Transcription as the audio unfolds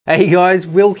Hey guys,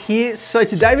 Will here. So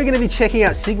today we're going to be checking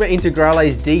out Sigma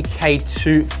Integrale's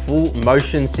DK2 full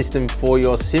motion system for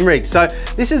your sim rig. So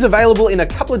this is available in a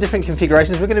couple of different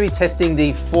configurations. We're going to be testing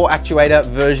the 4 actuator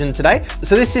version today.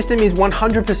 So this system is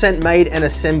 100% made and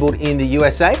assembled in the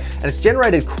USA, and it's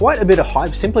generated quite a bit of hype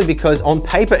simply because on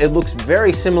paper it looks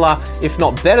very similar, if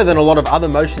not better than a lot of other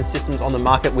motion systems on the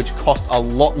market, which cost a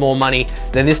lot more money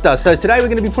than this does. So today we're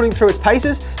going to be putting through its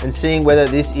paces and seeing whether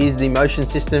this is the motion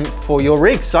system for your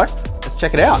rig. So let's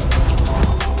check it out.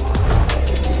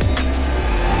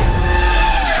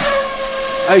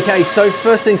 Okay, so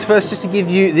first things first, just to give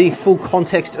you the full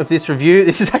context of this review,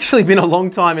 this has actually been a long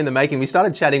time in the making. We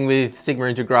started chatting with Sigma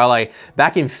Integrale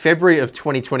back in February of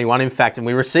 2021, in fact, and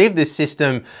we received this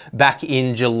system back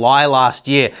in July last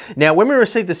year. Now, when we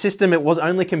received the system, it was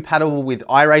only compatible with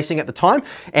iRacing at the time,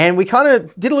 and we kind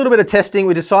of did a little bit of testing.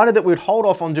 We decided that we'd hold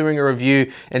off on doing a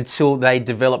review until they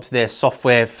developed their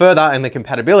software further and the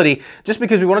compatibility, just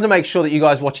because we wanted to make sure that you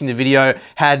guys watching the video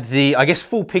had the, I guess,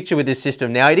 full picture with this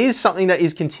system. Now, it is something that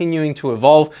is continuing to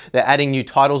evolve. They're adding new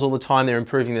titles all the time. They're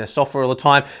improving their software all the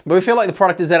time. But we feel like the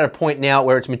product is at a point now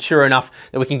where it's mature enough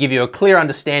that we can give you a clear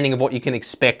understanding of what you can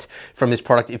expect from this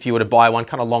product if you were to buy one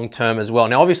kind of long term as well.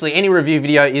 Now, obviously, any review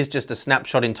video is just a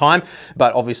snapshot in time,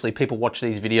 but obviously people watch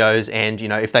these videos and, you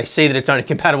know, if they see that it's only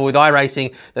compatible with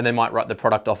iRacing, then they might write the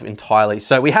product off entirely.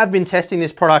 So we have been testing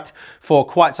this product for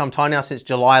quite some time now, since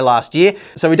July last year.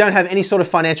 So we don't have any sort of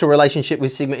financial relationship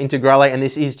with Sigma Integrale, and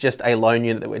this is just a loan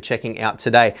unit that we're checking out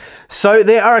today. So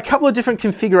there are a couple of different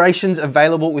configurations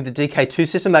available with the DK2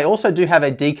 system. They also do have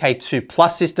a DK2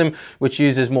 Plus system, which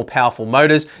uses more powerful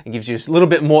motors and gives you a little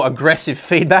bit more aggressive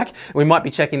feedback. We might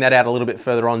be checking that out a little bit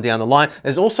further on down the line.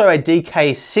 There's also a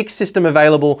DK6 system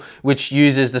available, which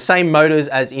uses the same motors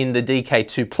as in the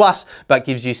DK2 Plus, but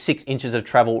gives you 6 inches of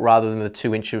travel rather than the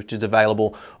 2 inch, which is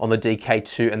available on the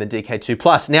DK2 and the DK2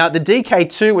 Plus. Now, the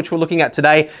DK2, which we're looking at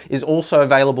today, is also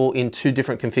available in 2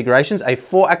 different configurations: a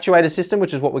 4 actuator system,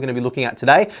 which is what we're going to be looking at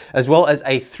today, as well as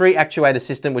a 3 actuator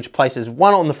system, which places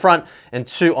 1 on the front and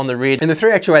 2 on the rear. And the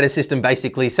 3 actuator system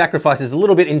basically sacrifices a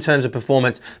little bit in terms of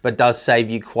performance, but does save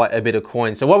you quite a bit of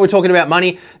coin. So what we're talking about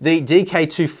money, the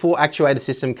DK2 4 actuator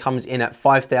system comes in at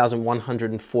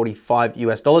 $5,145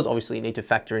 US. Obviously, you need to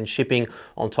factor in shipping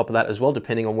on top of that as well,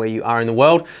 depending on where you are in the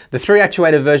world. The 3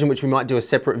 actuator version, which we might do a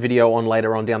separate video on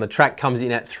later on down the track, comes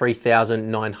in at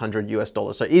 $3,900 US.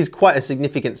 So it is quite a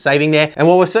significant saving there. And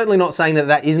while we're certainly not saying that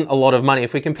that isn't a lot of money,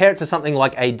 if we compare it to something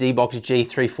like a D-Box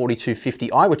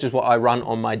G34250i, which is what I run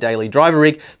on my daily driver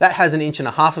rig, that has 1.5 inches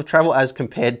of travel as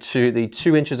compared to the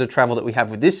 2 inches of travel that we have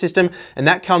with this system. And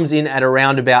that comes in at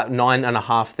around about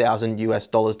 $9,500 US,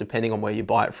 depending on where you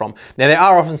buy it from. Now, there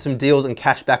are often some deals and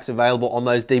cashbacks available on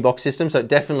those D-Box systems, so it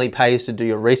definitely pays to do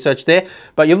your research there.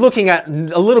 But you're looking at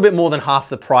a little bit more than half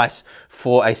the price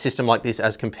for a system like this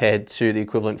as compared to the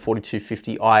equivalent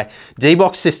 4250i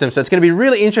D-Box system. So it's going to be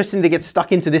really interesting to get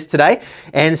stuck into this today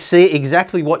and see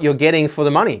exactly what you're getting for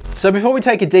the money. So before we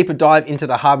take a deeper dive into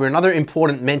the hardware, another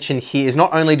important mention here is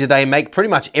not only do they make pretty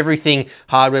much everything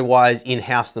hardware-wise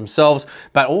in-house themselves,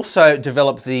 but also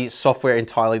develop the software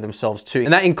entirely themselves too.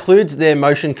 And that includes their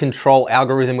motion control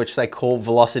algorithm, which they call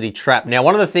Velocity Trap. Now,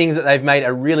 one of the things that they've made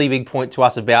a really big point to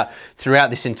us about throughout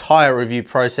this entire review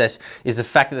process is the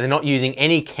fact that they're not using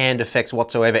any canned effects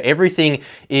whatsoever. Everything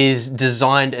is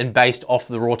designed and based off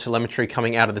the raw telemetry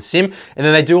coming out of the sim. And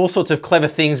then they do all sorts of clever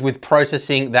things with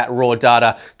processing that raw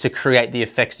data to create the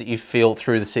effects that you feel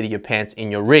through the seat of your pants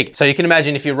in your rig. So you can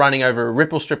imagine if you're running over a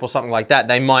ripple strip or something like that,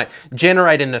 they might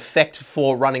generate an effect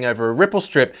for running over a ripple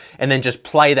strip and then just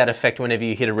play that effect whenever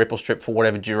you hit a ripple strip for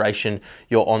whatever duration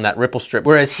you're on that ripple strip.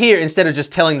 Whereas here, instead of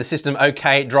just telling the system,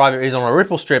 okay, driver is on a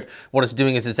ripple strip, what it's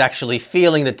doing is it's actually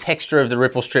feeling the texture of the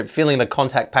ripple strip, feeling the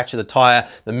contact patch of the tire,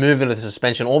 the movement of the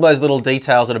suspension, all those little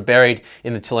details that are buried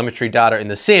in the telemetry data in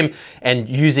the sim, and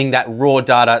using that raw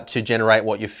data to generate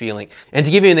what you're feeling. And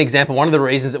to give you an example, one of the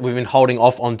reasons that we've been holding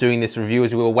off on doing this review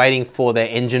is we were waiting for their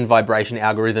engine vibration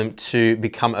algorithm to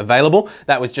become available.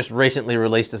 That was just recently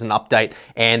released as an update,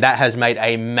 and that has made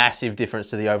a massive difference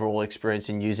to the overall experience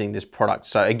in using this product.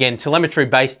 So again, telemetry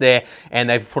based there, and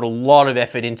they've put a lot of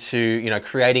effort into, you know,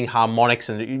 creating harmonics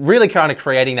and really kind of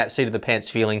creating that seat of the pants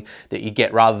feeling that you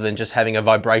get, rather than just having a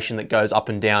vibration that goes up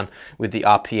and down with the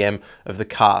RPM of the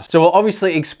car. So we'll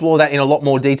obviously explore explore that in a lot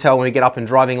more detail when we get up and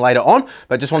driving later on,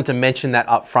 but just wanted to mention that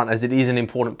up front as it is an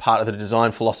important part of the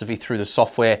design philosophy through the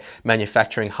software,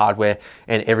 manufacturing, hardware,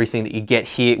 and everything that you get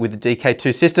here with the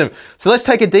DK2 system. So let's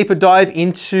take a deeper dive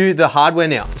into the hardware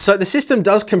now. So the system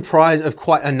does comprise of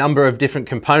quite a number of different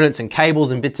components and cables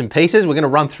and bits and pieces. We're going to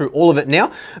run through all of it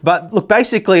now, but look,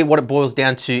 basically what it boils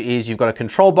down to is you've got a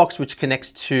control box which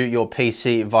connects to your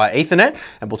PC via Ethernet,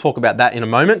 and we'll talk about that in a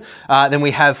moment. Then we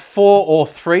have 4 or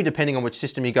 3, depending on which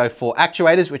system you go for,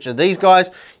 actuators, which are these guys.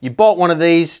 You bolt one of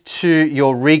these to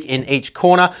your rig in each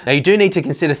corner. Now you do need to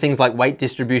consider things like weight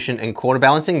distribution and corner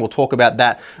balancing. We'll talk about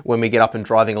that when we get up and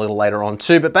driving a little later on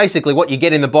too. But basically what you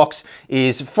get in the box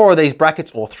is 4 of these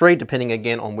brackets, or 3, depending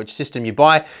again on which system you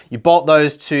buy. You bolt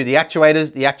those to the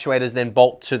actuators. The actuators then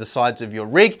bolt to the sides of your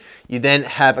rig. You then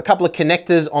have a couple of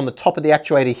connectors on the top of the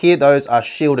actuator here. Those are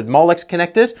shielded Molex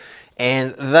connectors,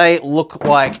 and they look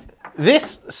like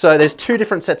this. So there's 2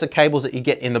 different sets of cables that you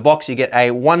get in the box. You get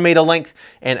a 1 meter length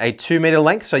and a 2 meter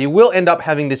length. So you will end up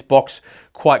having this box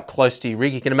quite close to your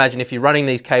rig. You can imagine if you're running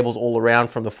these cables all around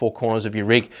from the 4 corners of your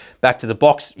rig back to the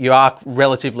box, you are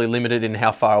relatively limited in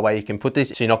how far away you can put this.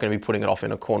 So you're not going to be putting it off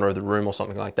in a corner of the room or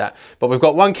something like that. But we've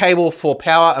got 1 cable for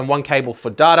power and 1 cable for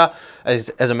data. As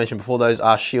I mentioned before, those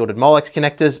are shielded Molex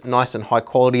connectors, nice and high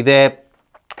quality there.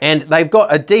 And they've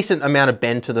got a decent amount of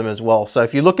bend to them as well. So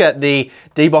if you look at the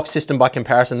D-Box system by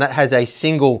comparison, that has a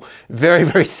single very,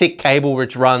 very thick cable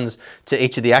which runs to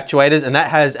each of the actuators, and that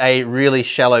has a really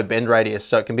shallow bend radius.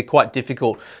 So it can be quite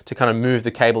difficult to kind of move the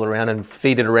cable around and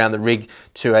feed it around the rig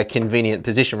to a convenient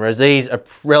position, whereas these are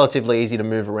relatively easy to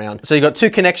move around. So you've got 2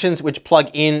 connections which plug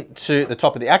in to the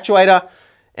top of the actuator,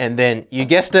 and then you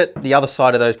guessed it, the other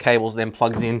side of those cables then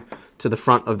plugs in to the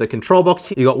front of the control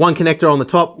box. You've got 1 connector on the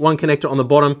top, 1 connector on the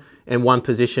bottom, and 1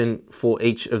 position for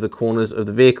each of the corners of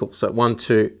the vehicle. So 1,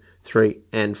 2, 3,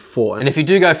 and 4. And if you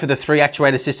do go for the 3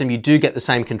 actuator system, you do get the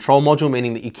same control module,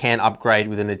 meaning that you can upgrade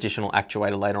with an additional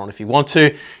actuator later on if you want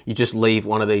to. You just leave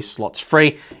one of these slots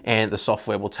free and the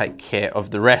software will take care of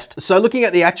the rest. So looking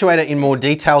at the actuator in more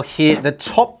detail here, the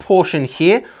top portion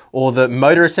here, or the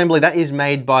motor assembly, that is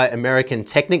made by American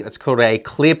Technic. That's called a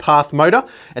clear path motor.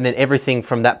 And then everything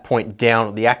from that point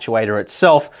down, the actuator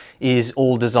itself, is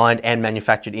all designed and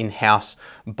manufactured in-house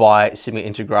by Sigma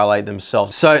Integrale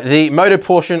themselves. So the motor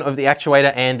portion of the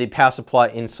actuator and the power supply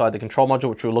inside the control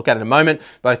module, which we'll look at in a moment,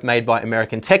 both made by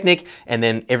American Technic, and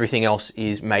then everything else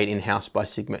is made in-house by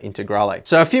Sigma Integrale.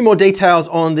 So a few more details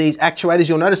on these actuators.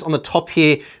 You'll notice on the top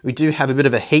here, we do have a bit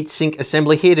of a heat sink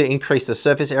assembly here to increase the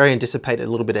surface area and dissipate a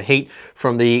little bit of heat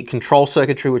from the control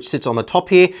circuitry which sits on the top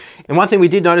here. And one thing we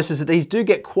did notice is that these do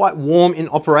get quite warm in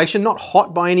operation, not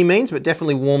hot by any means, but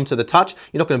definitely warm to the touch.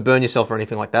 You're not going to burn yourself or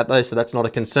anything like that though, so that's not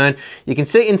a concern. You can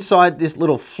see inside this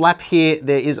little flap here,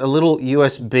 there is a little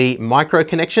USB micro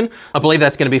connection. I believe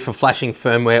that's going to be for flashing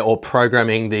firmware or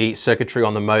programming the circuitry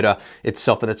on the motor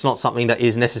itself, but it's not something that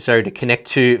is necessary to connect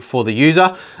to for the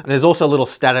user. And there's also a little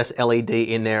status LED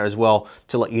in there as well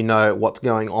to let you know what's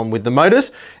going on with the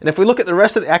motors. And if we look at the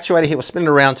rest of the actuator here, we'll spin it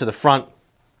around to the front.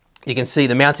 You can see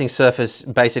the mounting surface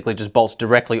basically just bolts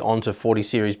directly onto 40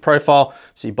 series profile.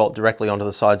 So you bolt directly onto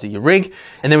the sides of your rig.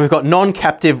 And then we've got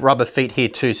non-captive rubber feet here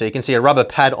too. So you can see a rubber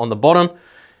pad on the bottom,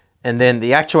 and then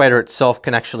the actuator itself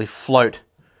can actually float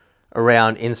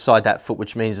around inside that foot,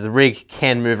 which means the rig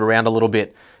can move around a little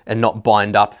bit and not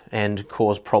bind up and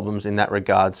cause problems in that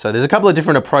regard. So there's a couple of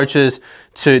different approaches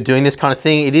to doing this kind of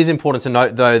thing. It is important to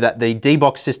note though that the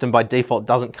D-Box system by default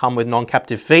doesn't come with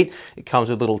non-captive feet. It comes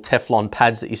with little Teflon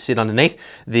pads that you sit underneath.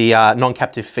 The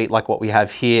non-captive feet, like what we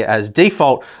have here as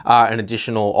default, are an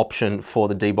additional option for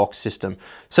the D-Box system.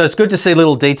 So it's good to see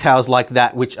little details like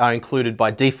that which are included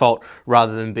by default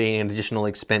rather than being an additional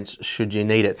expense should you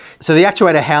need it. So the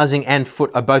actuator housing and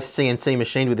foot are both CNC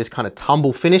machined with this kind of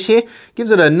tumble finish here.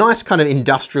 Gives it a nice kind of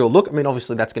industrial look. I mean,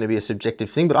 obviously that's going to be a subjective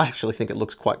thing, but I actually think it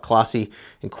looks quite classy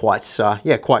and quite,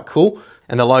 quite cool.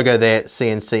 And the logo there,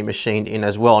 CNC machined in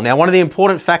as well. Now, one of the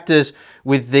important factors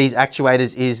with these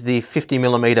actuators is the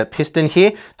 50mm piston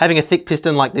here. Having a thick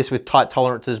piston like this with tight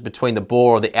tolerances between the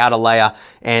bore or the outer layer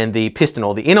and the piston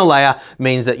or the inner layer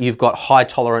means that you've got high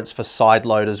tolerance for side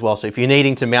load as well. So if you're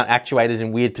needing to mount actuators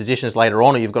in weird positions later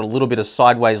on, or you've got a little bit of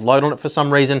sideways load on it for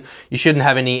some reason, you shouldn't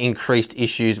have any increased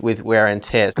issues with wear and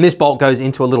tears. And this bolt goes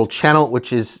into a little channel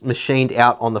which is machined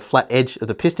out on the flat edge of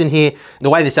the piston here. And the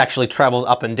way this actually travels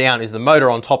up and down is the motor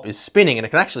on top is spinning, and it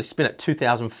can actually spin at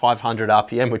 2,500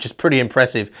 RPM, which is pretty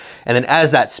impressive. And then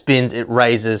as that spins, it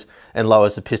raises and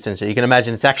lowers the piston. So you can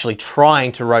imagine it's actually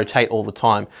trying to rotate all the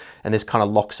time, and this kind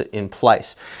of locks it in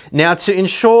place. Now, to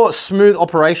ensure smooth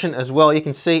operation as well, you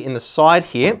can see in the side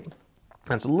here,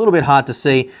 and it's a little bit hard to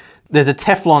see, there's a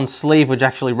Teflon sleeve which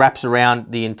actually wraps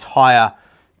around the entire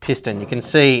piston. You can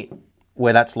see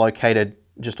where that's located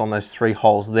just on those 3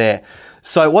 holes there.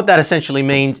 So what that essentially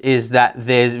means is that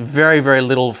there's very, very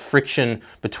little friction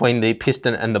between the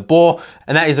piston and the bore.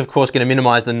 And that is of course going to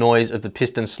minimize the noise of the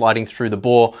piston sliding through the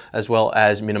bore, as well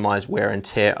as minimize wear and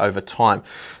tear over time.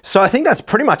 So I think that's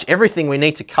pretty much everything we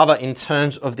need to cover in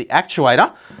terms of the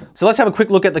actuator. So let's have a quick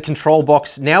look at the control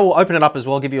box. Now we'll open it up as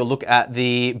well, give you a look at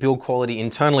the build quality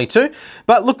internally too.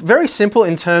 But look, very simple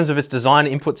in terms of its design,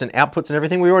 inputs and outputs and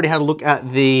everything. We already had a look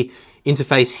at the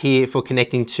interface here for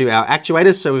connecting to our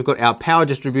actuators. So we've got our power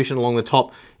distribution along the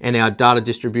top and our data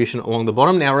distribution along the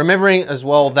bottom. Now remembering as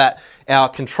well that our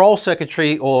control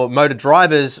circuitry or motor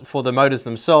drivers for the motors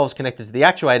themselves connected to the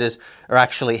actuators are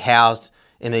actually housed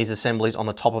in these assemblies on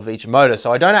the top of each motor.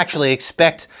 So I don't actually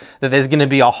expect that there's going to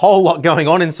be a whole lot going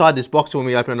on inside this box when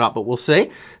we open it up, but we'll see.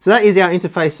 So that is our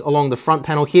interface along the front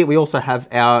panel here. We also have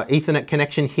our Ethernet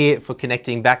connection here for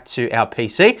connecting back to our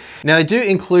PC. Now they do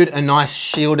include a nice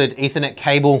shielded Ethernet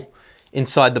cable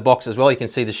inside the box as well. You can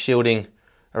see the shielding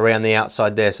around the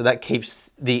outside there. So that keeps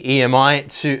the EMI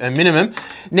to a minimum.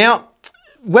 Now,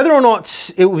 whether or not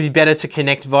it would be better to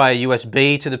connect via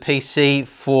USB to the PC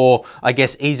for, I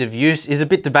guess, ease of use is a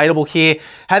bit debatable here.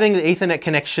 Having the Ethernet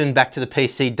connection back to the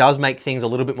PC does make things a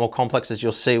little bit more complex, as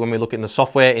you'll see when we look in the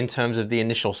software in terms of the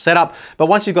initial setup. But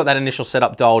once you've got that initial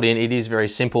setup dialed in, it is very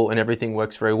simple and everything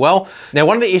works very well. Now,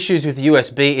 one of the issues with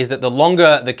USB is that the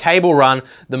longer the cable run,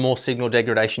 the more signal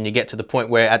degradation you get, to the point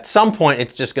where at some point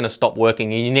it's just going to stop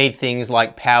working. You need things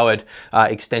like powered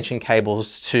extension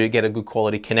cables to get a good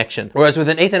quality connection. Whereas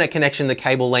with an Ethernet connection, the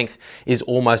cable length is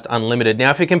almost unlimited.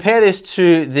 Now, if you compare this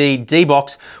to the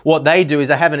D-Box, what they do is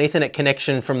they have an Ethernet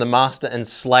connection from the master and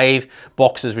slave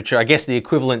boxes, which are, I guess, the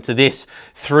equivalent to this,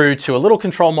 through to a little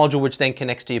control module, which then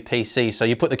connects to your PC. So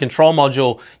you put the control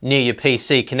module near your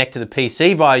PC, connect to the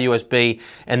PC via USB,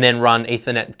 and then run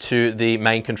Ethernet to the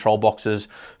main control boxes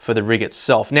for the rig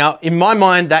itself. Now, in my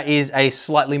mind, that is a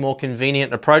slightly more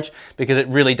convenient approach, because it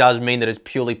really does mean that it's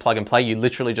purely plug and play. You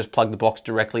literally just plug the box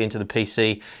directly into the PC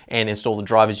and install the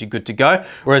drivers, you're good to go.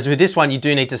 Whereas with this one, you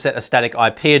do need to set a static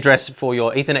IP address for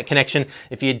your Ethernet connection.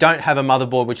 If you don't have a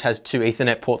motherboard which has 2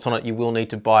 Ethernet ports on it, you will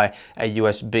need to buy a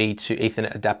USB to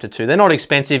Ethernet adapter too. They're not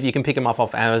expensive. You can pick them up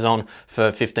off Amazon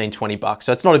for 15, 20 bucks.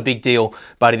 So it's not a big deal,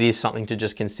 but it is something to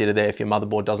just consider there if your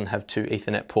motherboard doesn't have 2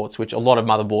 Ethernet ports, which a lot of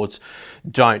motherboards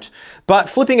don't. But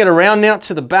flipping it around now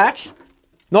to the back,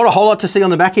 not a whole lot to see on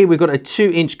the back here. We've got a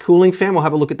 2-inch cooling fan. We'll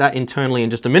have a look at that internally in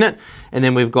just a minute. And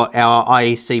then we've got our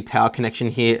IEC power connection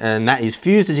here, and that is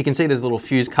fused. As you can see, there's a little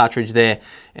fuse cartridge there,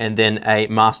 and then a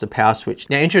master power switch.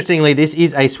 Now, interestingly, this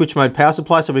is a switch mode power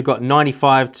supply. So we've got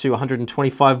 95 to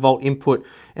 125 volt input,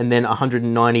 and then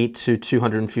 190 to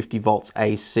 250 volts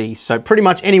AC. So pretty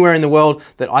much anywhere in the world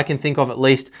that I can think of, at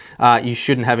least, you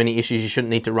shouldn't have any issues. You shouldn't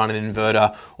need to run an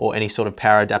inverter or any sort of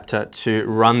power adapter to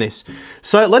run this.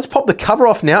 So let's pop the cover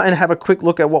off now and have a quick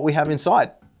look at what we have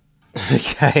inside.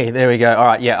 Okay, there we go. All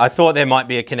right, yeah, I thought there might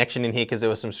be a connection in here because there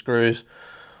were some screws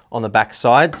on the back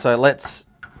side. So let's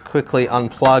quickly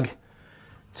unplug,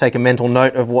 take a mental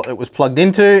note of what it was plugged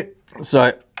into.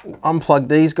 So unplug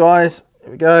these guys.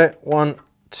 There we go. 1,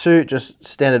 2, just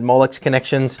standard Molex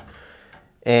connections.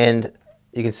 And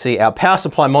you can see our power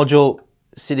supply module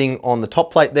sitting on the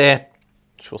top plate there,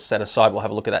 which we'll set aside. We'll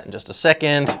have a look at that in just a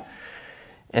second.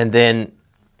 And then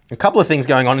a couple of things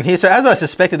going on in here. So as I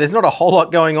suspected, there's not a whole lot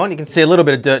going on. You can see a little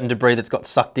bit of dirt and debris that's got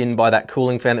sucked in by that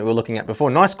cooling fan that we were looking at before.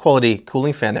 Nice quality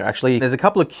cooling fan there, actually. There's a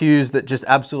couple of cues that just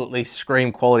absolutely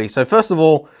scream quality. So first of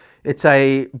all, it's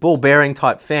a ball bearing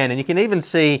type fan, and you can even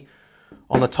see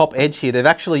on the top edge here, they've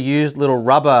actually used little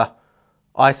rubber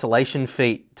isolation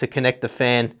feet to connect the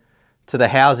fan to the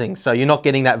housing. So you're not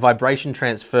getting that vibration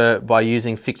transfer by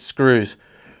using fixed screws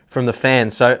from the fan.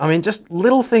 So, I mean, just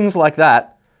little things like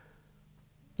that,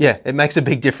 yeah, it makes a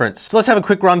big difference. So let's have a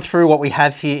quick run through what we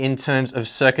have here in terms of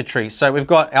circuitry. So we've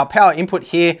got our power input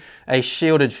here, a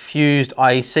shielded fused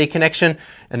IEC connection,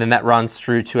 and then that runs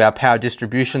through to our power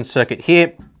distribution circuit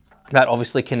here. That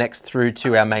obviously connects through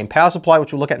to our main power supply,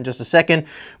 which we'll look at in just a second.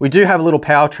 We do have a little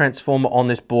power transformer on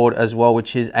this board as well,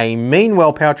 which is a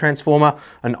Meanwell power transformer,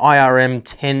 an IRM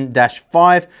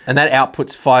 10-5, and that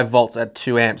outputs 5 volts at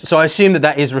 2 amps. So I assume that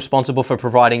that is responsible for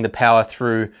providing the power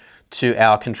through to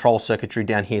our control circuitry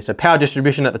down here. So power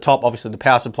distribution at the top, obviously the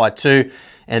power supply too,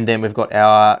 and then we've got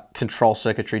our control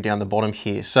circuitry down the bottom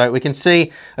here. So we can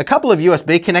see a couple of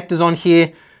USB connectors on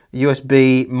here,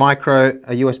 USB micro,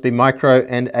 a USB micro,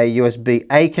 and a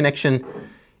USB-A connection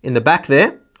in the back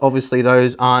there. Obviously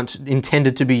those aren't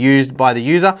intended to be used by the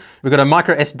user. We've got a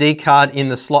micro SD card in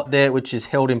the slot there, which is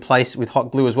held in place with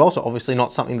hot glue as well. So obviously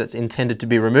not something that's intended to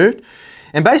be removed.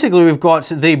 And basically we've got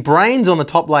the brains on the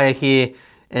top layer here,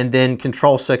 and then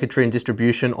control circuitry and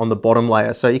distribution on the bottom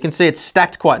layer. So you can see it's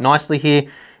stacked quite nicely here.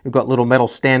 We've got little metal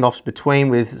standoffs between,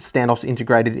 with standoffs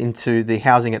integrated into the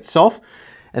housing itself.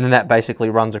 And then that basically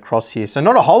runs across here. So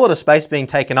not a whole lot of space being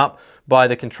taken up by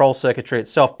the control circuitry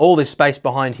itself. All this space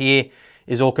behind here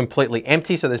is all completely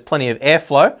empty, so there's plenty of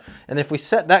airflow. And if we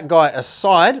set that guy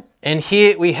aside, and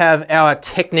here we have our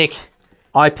Technic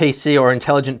IPC, or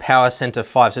Intelligent Power Center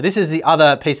 5. So this is the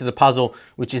other piece of the puzzle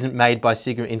which isn't made by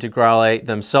Sigma Integrale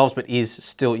themselves, but is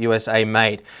still USA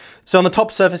made. So on the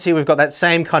top surface here, we've got that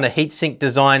same kind of heatsink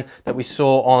design that we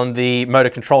saw on the motor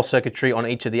control circuitry on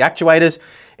each of the actuators.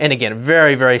 And again,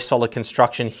 very, very solid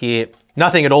construction here.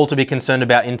 Nothing at all to be concerned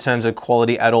about in terms of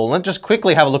quality at all. Let's just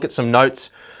quickly have a look at some notes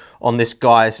on this,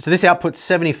 guys. So this outputs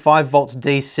 75 volts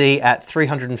DC at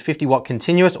 350 watt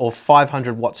continuous, or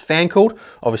 500 watts fan cooled.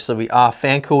 Obviously we are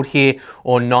fan cooled here,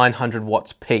 or 900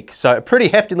 watts peak. So a pretty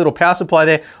hefty little power supply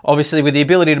there. Obviously with the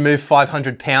ability to move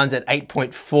 500 pounds at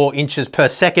 8.4 inches per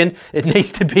second, it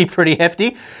needs to be pretty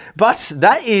hefty. But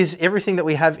that is everything that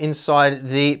we have inside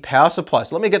the power supply.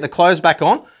 So let me get the close back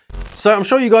on. So I'm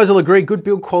sure you guys will agree, good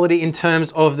build quality in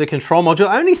terms of the control module.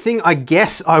 The only thing I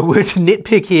guess I would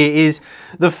nitpick here is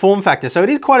the form factor. So it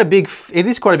is quite a big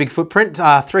footprint,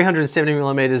 370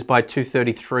 millimeters by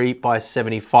 233 by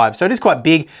 75. So it is quite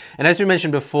big. And as we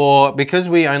mentioned before, because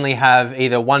we only have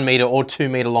either 1 meter or 2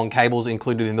 meter long cables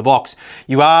included in the box,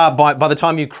 you are, by the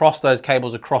time you cross those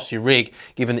cables across your rig,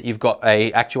 given that you've got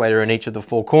a actuator in each of the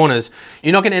 4 corners,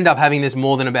 you're not going to end up having this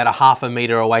more than about a half a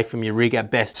meter away from your rig at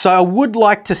best. So I would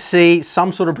like to see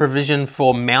some sort of provision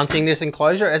for mounting this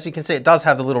enclosure. As you can see, it does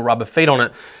have the little rubber feet on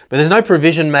it, but there's no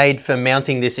provision made for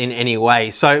mounting this in any way.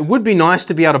 So it would be nice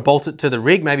to be able to bolt it to the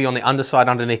rig, maybe on the underside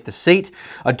underneath the seat.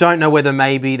 I don't know whether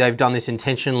maybe they've done this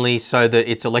intentionally so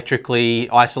that it's electrically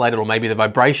isolated, or maybe the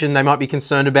vibration they might be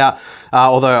concerned about.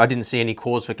 Although I didn't see any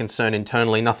cause for concern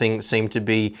internally. Nothing seemed to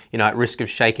be, at risk of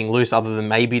shaking loose, other than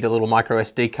maybe the little micro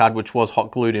SD card, which was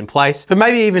hot glued in place. But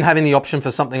maybe even having the option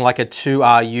for something like a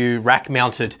 2RU rack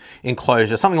mounted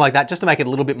enclosure, something like that, just to make it a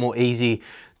little bit more easy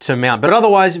to mount. But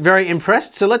otherwise, very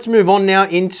impressed. So let's move on now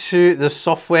into the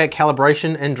software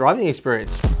calibration and driving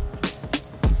experience.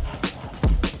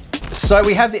 So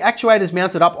we have the actuators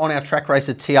mounted up on our Track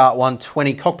Racer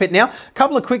TR120 cockpit now. A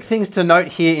couple of quick things to note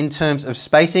here in terms of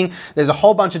spacing. There's a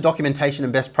whole bunch of documentation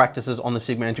and best practices on the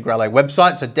Sigma Integrale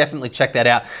website, so definitely check that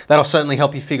out. That'll certainly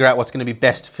help you figure out what's going to be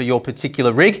best for your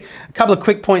particular rig. A couple of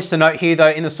quick points to note here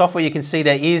though. In the software you can see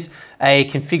there is a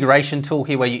configuration tool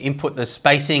here where you input the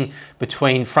spacing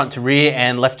between front to rear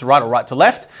and left to right, or right to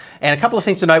left. And a couple of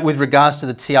things to note with regards to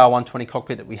the TR120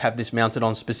 cockpit that we have this mounted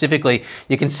on specifically.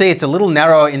 You can see it's a little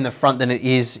narrower in the front than it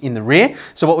is in the rear.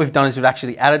 So what we've done is we've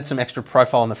actually added some extra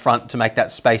profile on the front to make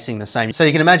that spacing the same. So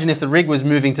you can imagine if the rig was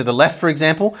moving to the left, for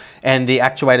example, and the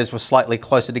actuators were slightly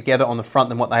closer together on the front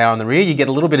than what they are on the rear, you get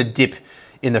a little bit of dip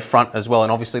in the front as well.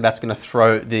 And obviously that's going to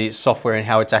throw the software and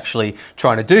how it's actually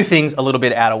trying to do things a little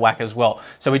bit out of whack as well.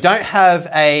 So we don't have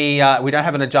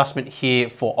an adjustment here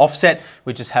for offset.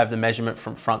 We just have the measurement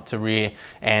from front to rear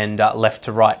and left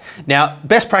to right. Now,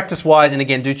 best practice wise, and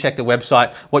again, do check the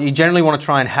website, what you generally want to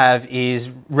try and have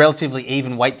is relatively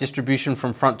even weight distribution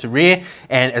from front to rear,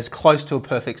 and as close to a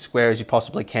perfect square as you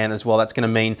possibly can as well. That's going to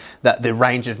mean that the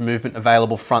range of movement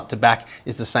available front to back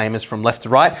is the same as from left to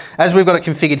right. As we've got it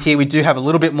configured here, we do have a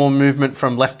little bit more movement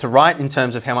from left to right in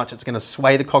terms of how much it's going to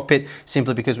sway the cockpit,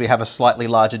 simply because we have a slightly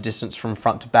larger distance from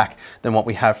front to back than what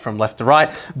we have from left to right.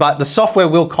 But the software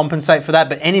will compensate for that,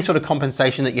 but any sort of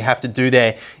compensation that you have to do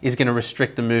there is going to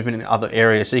restrict the movement in other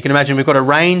areas. So you can imagine we've got a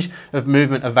range of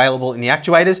movement available in the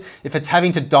actuators. If it's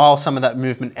having to dial some of that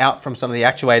movement out from some of the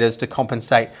actuators to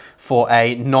compensate for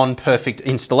a non-perfect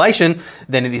installation,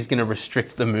 then it is going to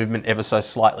restrict the movement ever so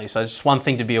slightly. So just one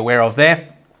thing to be aware of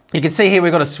there. You can see here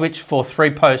we've got a switch for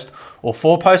 3-post or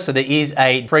 4-post. So there is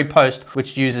a 3-post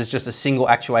which uses just a single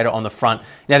actuator on the front.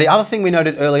 Now the other thing we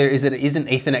noted earlier is that it is an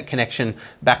Ethernet connection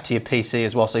back to your PC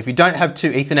as well. So if you don't have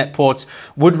 2 Ethernet ports,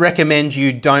 would recommend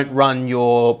you don't run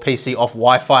your PC off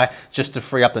Wi-Fi just to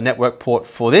free up the network port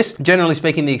for this. Generally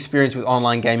speaking, the experience with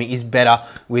online gaming is better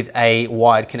with a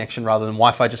wired connection rather than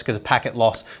Wi-Fi, just because of packet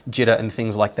loss, jitter and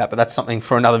things like that. But that's something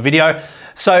for another video.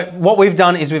 So what we've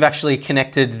done is we've actually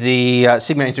connected the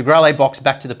Sigma Integrale box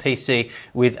back to the PC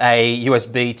with a a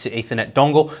USB to Ethernet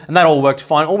dongle, and that all worked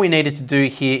fine. All we needed to do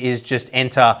here is just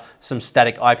enter some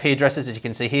static IP addresses, as you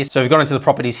can see here. So we've gone into the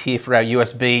properties here for our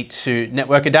USB to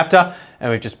network adapter,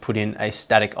 and we've just put in a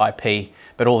static IP,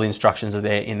 but all the instructions are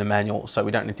there in the manual, so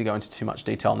we don't need to go into too much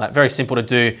detail on that. Very simple to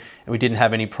do, and we didn't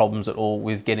have any problems at all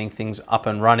with getting things up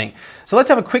and running. So let's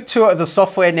have a quick tour of the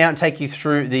software now and take you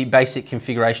through the basic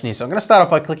configuration here. So I'm going to start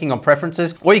off by clicking on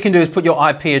preferences. All you can do is put your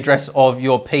IP address of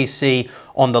your PC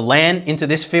on the LAN into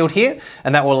this field here,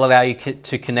 and that will allow you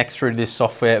to connect through to this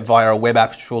software via a web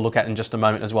app, which we'll look at in just a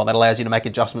moment as well. That allows you to make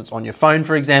adjustments on your phone,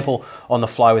 for example, on the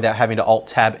fly without having to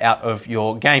Alt-Tab out of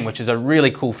your game, which is a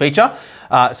really cool feature.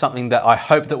 Something that I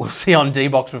hope that we'll see on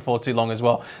D-Box before too long as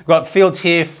well. We've got fields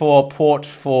here for port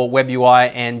for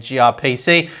WebUI and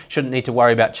gRPC. Shouldn't need to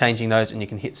worry about changing those, and you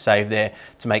can hit save there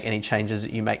to make any changes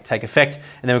that you make take effect.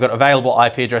 And then we've got available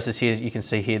IP addresses here. You can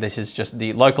see here, this is just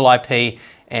the local IP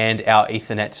and our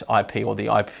Ethernet IP, or the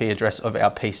IP address of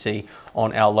our PC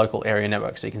on our local area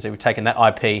network. So you can see we've taken that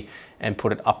IP and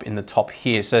put it up in the top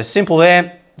here. So simple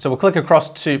there. So we'll click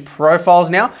across to profiles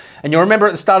now. And you'll remember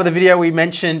at the start of the video, we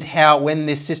mentioned how when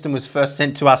this system was first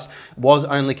sent to us, was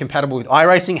only compatible with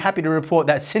iRacing. Happy to report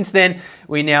that since then,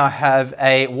 we now have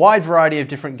a wide variety of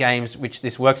different games which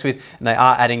this works with, and they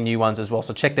are adding new ones as well.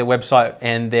 So check their website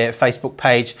and their Facebook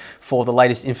page for the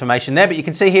latest information there. But you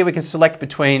can see here, we can select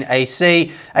between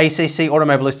AC, ACC,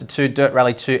 Automobilista 2, Dirt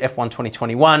Rally 2, F1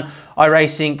 2021,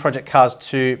 iRacing, Project Cars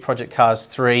 2, Project Cars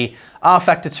 3,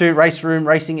 R-Factor 2, Race Room,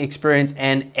 Racing Experience,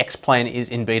 and X-Plane is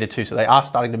in beta 2. So they are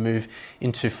starting to move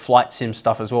into flight sim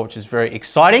stuff as well, which is very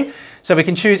exciting. So we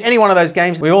can choose any one of those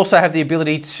games. We also have the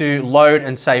ability to load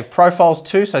and save profiles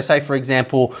too. So say, for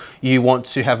example, you want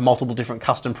to have multiple different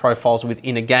custom profiles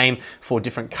within a game for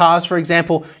different cars, for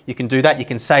example, you can do that. You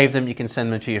can save them, you can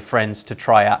send them to your friends to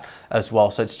try out as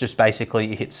well. So it's just basically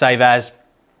you hit save as.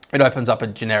 It opens up a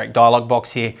generic dialog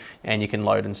box here, and you can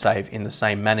load and save in the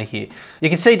same manner here. You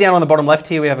can see down on the bottom left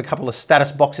here, we have a couple of status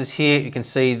boxes here. You can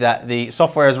see that the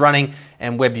software is running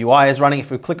and WebUI is running. If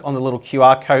we click on the little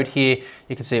QR code here,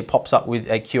 you can see it pops up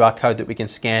with a QR code that we can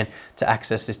scan to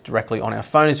access this directly on our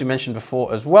phone, as we mentioned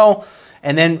before as well.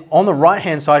 And then on the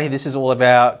right-hand side here, this is all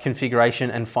about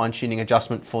configuration and fine-tuning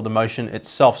adjustment for the motion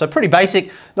itself. So pretty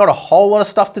basic, not a whole lot of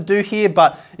stuff to do here,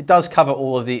 but it does cover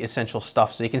all of the essential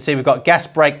stuff. So you can see we've got gas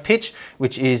brake pitch,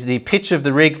 which is the pitch of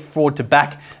the rig forward to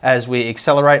back as we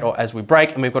accelerate or as we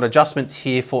brake. And we've got adjustments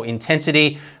here for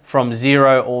intensity from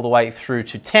 0 all the way through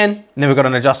to 10. And then we've got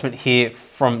an adjustment here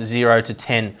from 0 to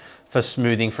 10 for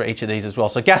smoothing for each of these as well.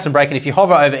 So gas and brake, and if you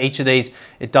hover over each of these,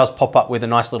 it does pop up with a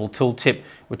nice little tooltip,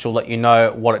 which will let you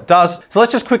know what it does. So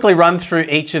let's just quickly run through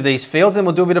each of these fields, and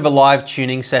we'll do a bit of a live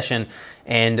tuning session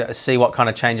and see what kind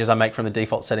of changes I make from the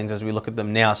default settings as we look at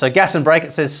them now. So gas and brake,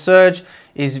 it says surge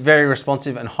is very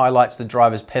responsive and highlights the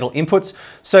driver's pedal inputs.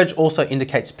 Surge also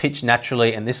indicates pitch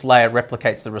naturally, and this layer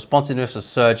replicates the responsiveness of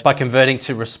surge by converting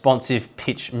to responsive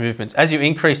pitch movements. As you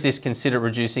increase this, consider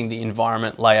reducing the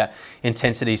environment layer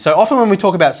intensity. So often when we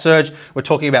talk about surge, we're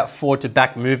talking about forward to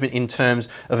back movement in terms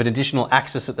of an additional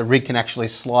axis that the rig can actually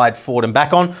slide forward and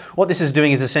back on. What this is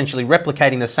doing is essentially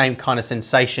replicating the same kind of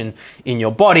sensation in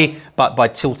your body, but by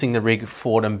tilting the rig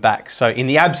forward and back. So in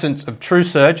the absence of true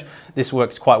surge, this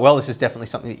works quite well. This is definitely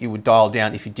something that you would dial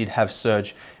down if you did have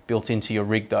surge built into your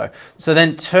rig though. So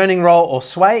then turning roll or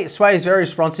sway. Sway is very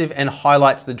responsive and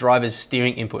highlights the driver's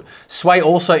steering input. Sway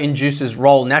also induces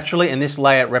roll naturally, and this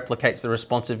layer replicates the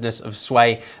responsiveness of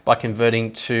sway by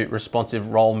converting to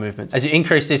responsive roll movements. As you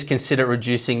increase this, consider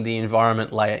reducing the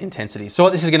environment layer intensity. So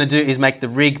what this is going to do is make the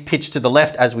rig pitch to the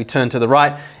left as we turn to the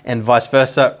right, and vice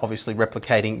versa, obviously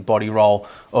replicating body roll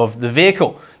of the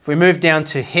vehicle. If we move down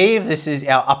to heave, this is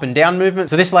our up and down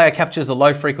movement. So this layer captures the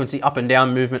low frequency up and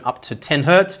down movement up to 10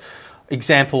 Hertz.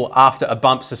 Example, after a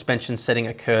bump, suspension setting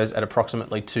occurs at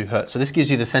approximately 2 Hertz. So this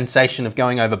gives you the sensation of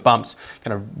going over bumps,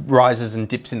 kind of rises and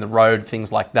dips in the road,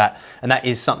 things like that. And that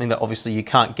is something that obviously you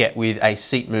can't get with a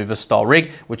seat mover style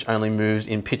rig, which only moves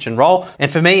in pitch and roll. And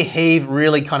for me, heave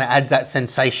really kind of adds that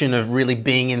sensation of really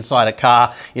being inside a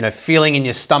car, you know, feeling in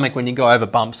your stomach when you go over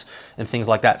bumps and things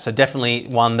like that. So definitely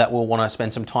one that we'll want to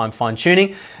spend some time fine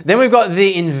tuning. Then we've got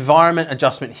the environment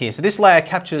adjustment here. So this layer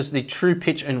captures the true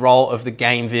pitch and roll of the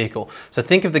game vehicle. So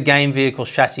think of the game vehicle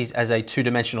chassis as a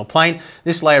two-dimensional plane.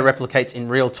 This layer replicates in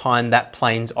real time that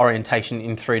plane's orientation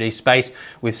in 3D space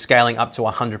with scaling up to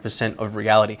 100% of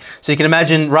reality. So you can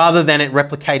imagine, rather than it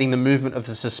replicating the movement of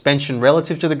the suspension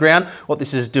relative to the ground, what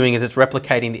this is doing is it's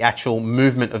replicating the actual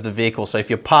movement of the vehicle. So if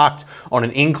you're parked on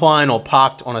an incline or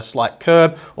parked on a slight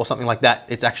curb or something like that,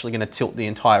 it's actually going to tilt the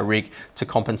entire rig to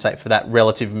compensate for that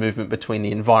relative movement between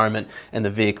the environment and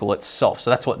the vehicle itself. So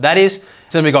that's what that is.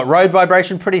 So then we've got road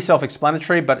vibration, pretty self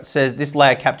self-explanatory, but it says this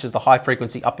layer captures the high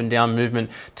frequency up and down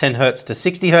movement 10 Hertz to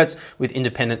 60 Hertz with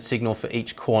independent signal for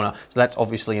each corner. So that's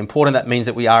obviously important. That means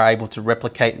that we are able to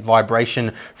replicate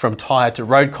vibration from tire to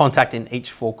road contact in each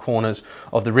 4 corners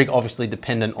of the rig, obviously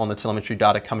dependent on the telemetry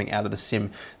data coming out of the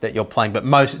sim that you're playing, but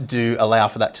most do allow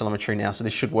for that telemetry now, so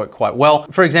this should work quite well.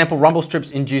 For example, rumble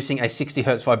strips inducing a 60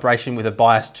 Hertz vibration with a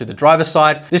bias to the driver's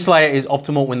side. This layer is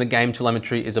optimal when the game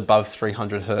telemetry is above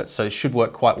 300 Hertz, so it should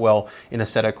work quite well in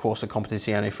Assetto Corsa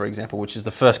Competizione, for example, which is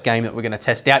the first game that we're going to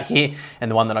test out here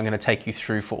and the one that I'm going to take you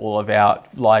through for all of our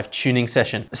live tuning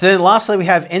session. So then lastly, we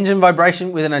have engine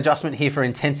vibration with an adjustment here for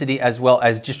intensity as well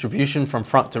as distribution from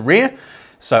front to rear.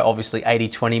 So obviously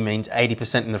 80-20 means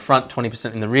 80% in the front,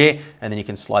 20% in the rear, and then you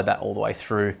can slide that all the way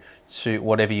through to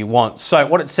whatever you want. So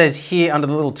what it says here under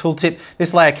the little tooltip,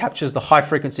 this layer captures the high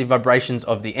frequency vibrations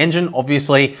of the engine.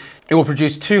 Obviously, it will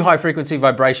produce 2 high frequency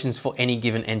vibrations for any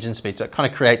given engine speed. So it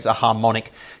kind of creates a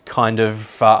harmonic kind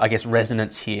of, I guess,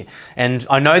 resonance here. And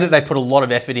I know that they put a lot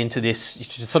of effort into this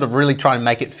to sort of really try and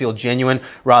make it feel genuine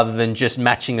rather than just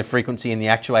matching the frequency in the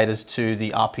actuators to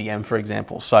the RPM, for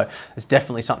example. So it's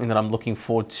definitely something that I'm looking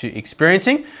forward to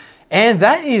experiencing. And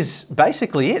that is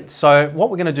basically it. So what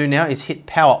we're gonna do now is hit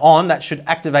power on. That should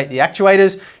activate the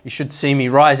actuators. You should see me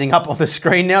rising up on the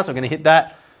screen now. So I'm gonna hit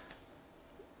that.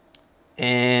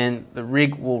 And the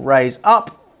rig will raise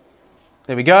up.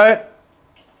 There we go.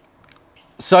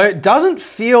 So it doesn't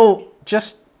feel,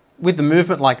 just with the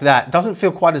movement like that, it doesn't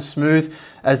feel quite as smooth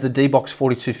as the D-Box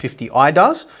 4250i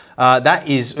does.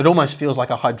 It almost feels like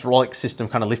a hydraulic system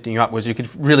kind of lifting you up, whereas you could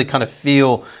really kind of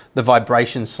feel the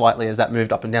vibration slightly as that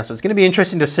moved up and down. So it's going to be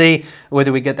interesting to see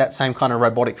whether we get that same kind of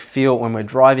robotic feel when we're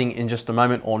driving in just a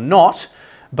moment or not.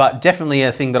 But definitely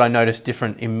a thing that I noticed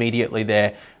different immediately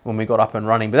there when we got up and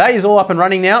running. But that is all up and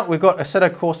running now. We've got Assetto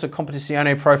Corsa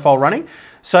Competizione profile running.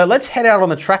 So let's head out on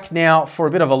the track now for a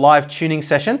bit of a live tuning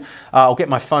session. I'll get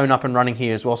my phone up and running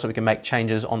here as well so we can make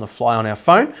changes on the fly on our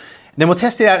phone. Then we'll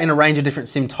test it out in a range of different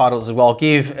sim titles as well. I'll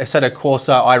give Assetto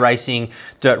Corsa, iRacing,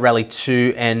 Dirt Rally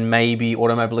 2, and maybe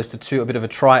Automobilista 2 a bit of a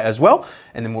try as well.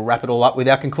 And then we'll wrap it all up with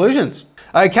our conclusions.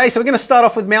 Okay, so we're going to start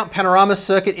off with Mount Panorama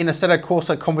circuit in Assetto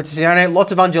Corsa Competizione.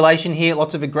 Lots of undulation here,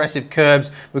 lots of aggressive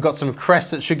curbs. We've got some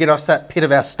crests that should get us that pit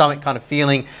of our stomach kind of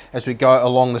feeling as we go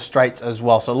along the straights as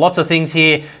well. So lots of things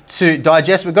here to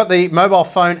digest. We've got the mobile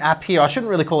phone app here. I shouldn't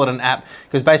really call it an app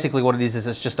because basically what it is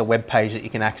it's just a web page that you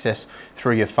can access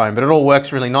through your phone. But it all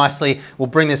works really nicely. We'll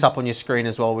bring this up on your screen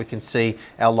as well. We can see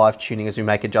our live tuning as we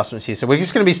make adjustments here. So we're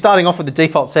just going to be starting off with the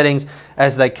default settings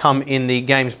as they come in the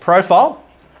game's profile.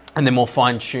 And then we'll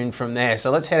fine tune from there.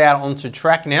 So let's head out onto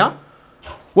track now.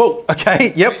 Whoa,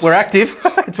 okay, yep, we're active.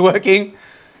 It's working.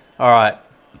 All right.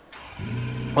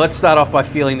 Let's start off by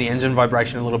feeling the engine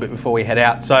vibration a little bit before we head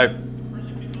out. So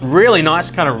really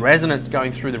nice kind of resonance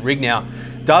going through the rig now.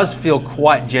 Does feel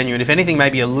quite genuine. If anything,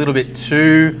 maybe a little bit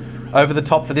too over the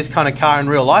top for this kind of car in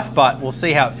real life, but we'll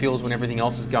see how it feels when everything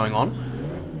else is going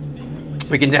on.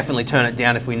 We can definitely turn it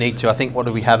down if we need to. I think, what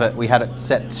do we have it? We had it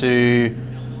set to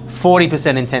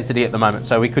 40% intensity at the moment,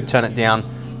 so we could turn it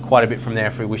down quite a bit from there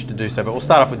if we wish to do so, but we'll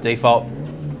start off with default.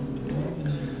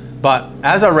 But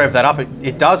as I rev that up,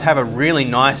 it does have a really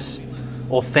nice,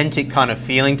 authentic kind of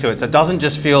feeling to it. So it doesn't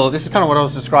just feel, this is kind of what I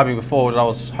was describing before, what I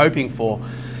was hoping for.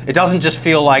 It doesn't just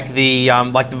feel like the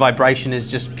vibration is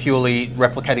just purely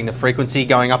replicating the frequency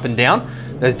going up and down.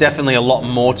 There's definitely a lot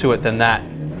more to it than that.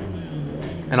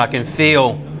 And I can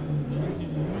feel,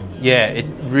 yeah, it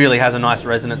really has a nice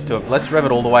resonance to it. Let's rev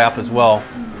it all the way up as well.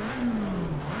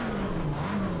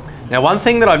 Now, one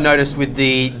thing that I've noticed with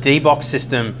the D-Box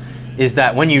system is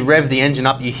that when you rev the engine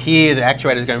up, you hear the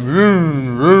actuators going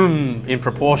vroom, vroom in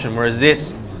proportion, whereas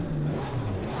this,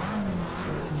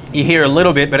 you hear a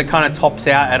little bit, but it kind of tops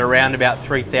out at around about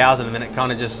 3,000, and then it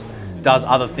kind of just does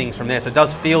other things from there. So it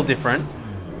does feel different,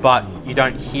 but you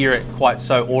don't hear it quite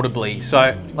so audibly.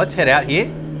 So let's head out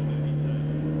here.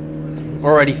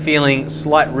 Already feeling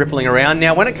slight rippling around.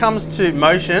 Now, when it comes to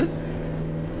motion,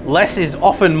 less is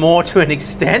often more to an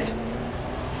extent.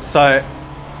 So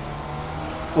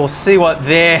we'll see what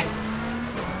their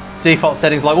default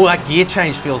settings like. Oh, that gear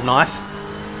change feels nice.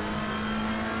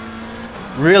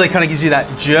 Really kind of gives you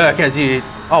that jerk as you,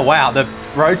 oh wow, the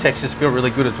road textures feel really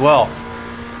good as well.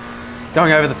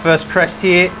 Going over the first crest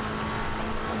here.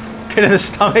 Pit of the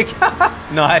stomach,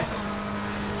 nice.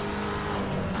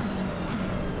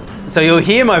 So you'll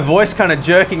hear my voice kind of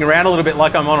jerking around a little bit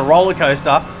like I'm on a roller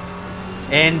coaster,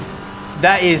 and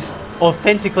that is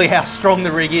authentically how strong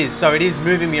the rig is. So it is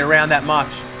moving me around that much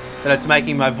that it's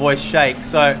making my voice shake.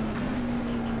 So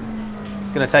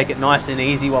just gonna take it nice and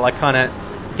easy while I kind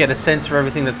of get a sense for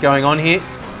everything that's going on here.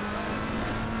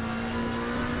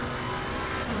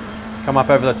 come up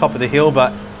over the top of the hill,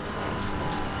 but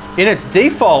in its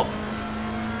default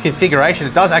configuration,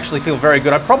 it does actually feel very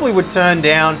good. I probably would turn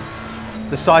down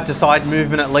the side-to-side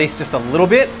movement at least just a little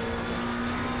bit.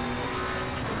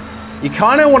 You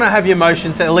kind of want to have your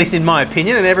motion set, at least in my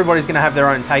opinion, and everybody's going to have their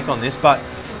own take on this, but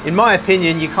in my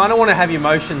opinion, you kind of want to have your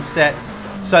motion set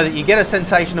so that you get a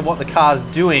sensation of what the car's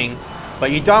doing,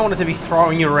 but you don't want it to be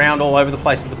throwing you around all over the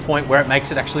place to the point where it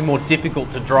makes it actually more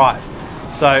difficult to drive.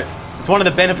 So it's one of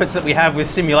the benefits that we have with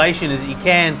simulation is that you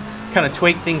can kind of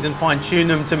tweak things and fine-tune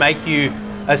them to make you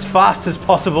as fast as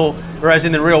possible, whereas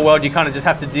in the real world, you kind of just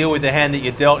have to deal with the hand that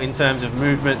you're dealt in terms of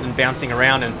movement and bouncing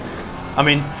around. And I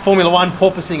mean, Formula One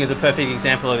porpoising is a perfect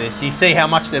example of this. You see how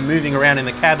much they're moving around in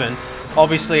the cabin.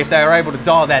 Obviously, if they were able to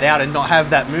dial that out and not have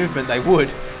that movement, they would.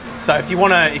 So if you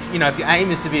want to, if your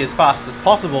aim is to be as fast as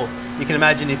possible, you can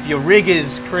imagine if your rig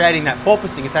is creating that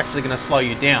porpoising, it's actually going to slow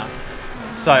you down.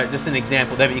 So just an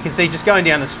example there, but you can see just going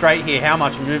down the straight here, how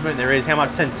much movement there is, how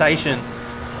much sensation.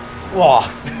 Whoa.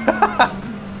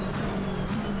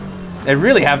 They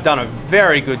really have done a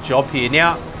very good job here.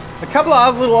 Now, a couple of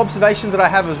other little observations that I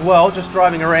have as well, just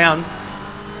driving around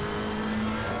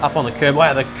up on the curb.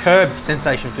 Wow, the curb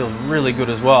sensation feels really good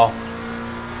as well.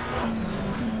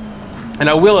 And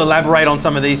I will elaborate on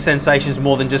some of these sensations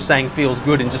more than just saying feels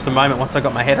good in just a moment once I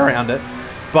got my head around it.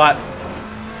 But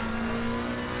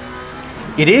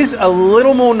it is a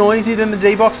little more noisy than the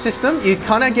D-Box system. You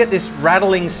kind of get this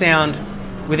rattling sound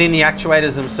within the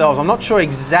actuators themselves. I'm not sure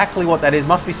exactly what that is.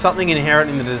 Must be something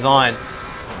inherent in the design.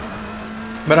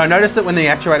 But I noticed that when the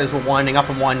actuators were winding up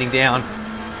and winding down,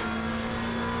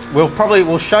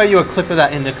 we'll show you a clip of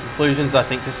that in the conclusions, I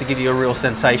think, just to give you a real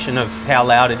sensation of how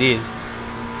loud it is.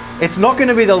 It's not going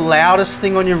to be the loudest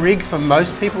thing on your rig for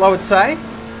most people, I would say.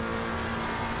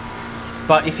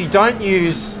 But if you don't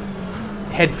use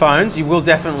headphones, you will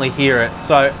definitely hear it.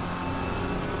 So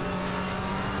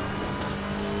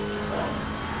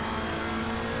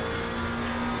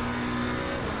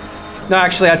no,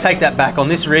 actually, I take that back. On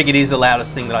this rig, it is the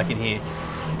loudest thing that I can hear.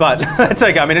 But that's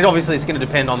okay. I mean, obviously, it's going to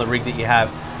depend on the rig that you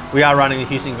have. We are running the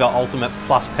Husingville Ultimate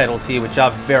Plus pedals here, which are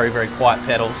very, very quiet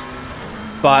pedals.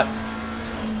 But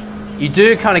you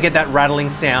do kind of get that rattling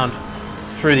sound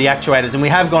through the actuators. And we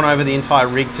have gone over the entire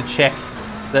rig to check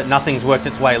that nothing's worked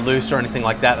its way loose or anything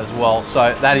like that as well.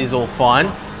 So that is all fine.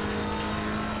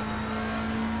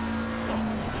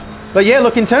 But yeah,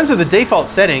 look, in terms of the default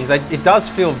settings, it does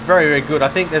feel very, very good. I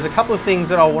think there's a couple of things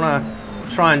that I want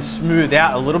to try and smooth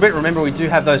out a little bit. Remember, we do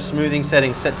have those smoothing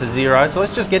settings set to 0. So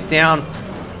let's just get down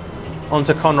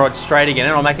onto Conrod straight again,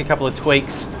 and I'll make a couple of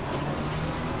tweaks.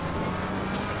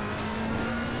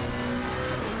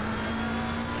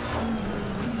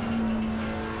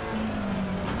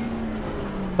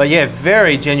 But yeah,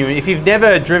 very genuine. If you've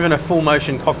never driven a full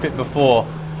motion cockpit before,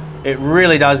 it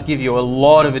really does give you a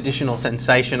lot of additional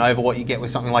sensation over what you get with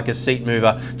something like a seat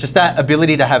mover. Just that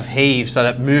ability to have heave, so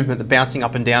that movement, the bouncing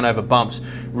up and down over bumps,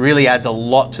 really adds a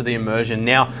lot to the immersion.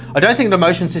 Now, I don't think the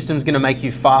motion system is going to make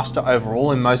you faster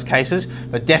overall in most cases,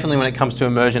 but definitely when it comes to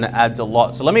immersion, it adds a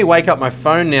lot. So let me wake up my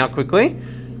phone now quickly.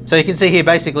 So you can see here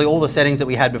basically all the settings that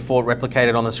we had before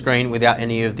replicated on the screen without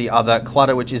any of the other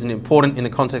clutter, which isn't important in the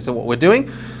context of what we're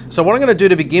doing. So what I'm going to do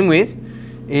to begin with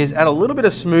is add a little bit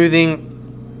of smoothing.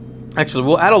 Actually,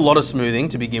 we'll add a lot of smoothing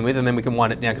to begin with, and then we can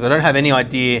wind it down because I don't have any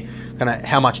idea kind of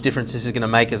how much difference this is going to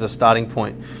make as a starting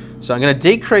point. So I'm going to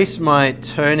decrease my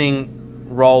turning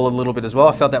roll a little bit as well.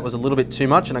 I felt that was a little bit too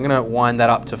much, and I'm going to wind that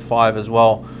up to 5 as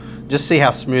well. Just see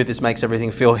how smooth this makes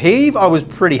everything feel. Heave, I was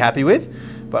pretty happy with,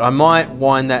 but I might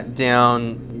wind that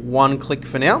down 1 click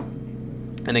for now.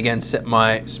 And again, set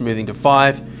my smoothing to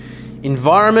 5.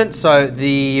 Environment, so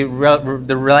the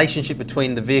relationship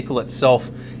between the vehicle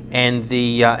itself and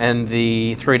the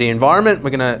 3D environment, we're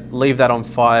going to leave that on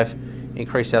 5,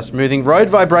 increase our smoothing. Road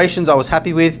vibrations I was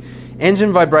happy with.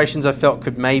 Engine vibrations I felt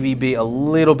could maybe be a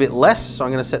little bit less, so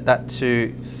I'm going to set that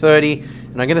to 30,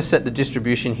 and I'm going to set the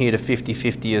distribution here to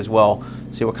 50-50 as well,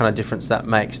 see what kind of difference that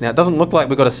makes. Now, it doesn't look like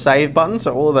we've got a save button,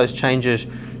 so all of those changes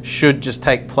should just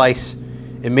take place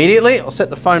immediately. I'll set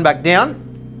the phone back down,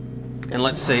 and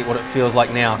let's see what it feels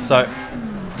like now. So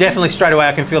definitely straight away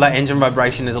I can feel that engine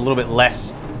vibration is a little bit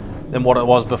less than what it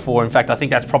was before. In fact, I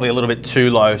think that's probably a little bit too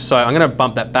low. So I'm going to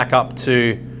bump that back up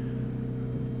to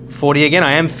 40 again.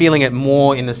 I am feeling it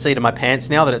more in the seat of my pants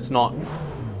now that it's not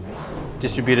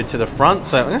distributed to the front.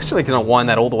 So I'm actually going to wind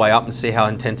that all the way up and see how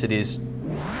intense it is.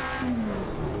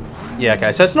 Yeah,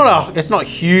 okay. So it's not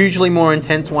hugely more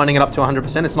intense winding it up to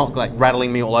 100%. It's not like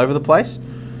rattling me all over the place.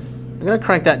 I'm going to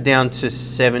crank that down to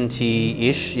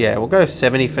 70-ish. Yeah, we'll go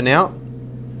 70 for now.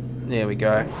 There we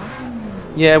go.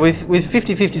 Yeah, with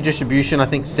 50-50 distribution, I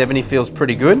think 70 feels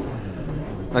pretty good.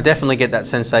 I definitely get that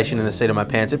sensation in the seat of my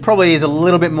pants. It probably is a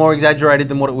little bit more exaggerated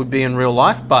than what it would be in real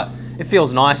life, but it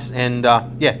feels nice, and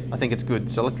yeah, I think it's good.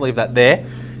 So let's leave that there,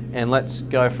 and let's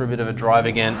go for a bit of a drive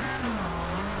again.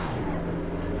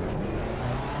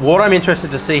 What I'm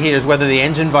interested to see here is whether the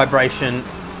engine vibration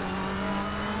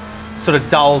sort of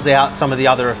dulls out some of the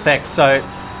other effects. So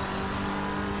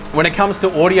when it comes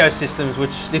to audio systems,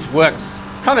 which this works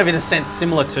kind of in a sense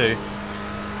similar to,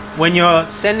 when you're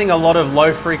sending a lot of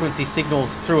low frequency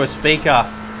signals through a speaker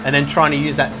and then trying to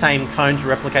use that same cone to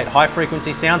replicate high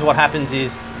frequency sounds, what happens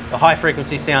is the high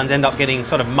frequency sounds end up getting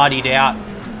sort of muddied out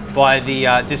by the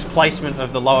displacement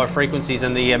of the lower frequencies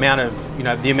and the amount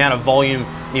of, the amount of volume,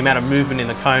 the amount of movement in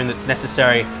the cone that's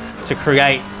necessary to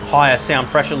create higher sound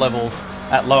pressure levels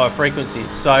at lower frequencies.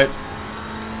 So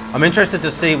I'm interested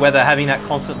to see whether having that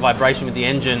constant vibration with the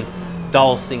engine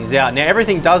dulls things out. Now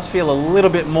everything does feel a little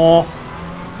bit more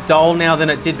dull now than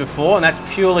it did before, and that's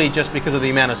purely just because of the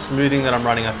amount of smoothing that I'm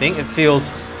running. I think it feels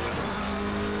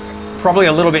probably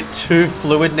a little bit too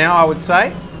fluid now, I would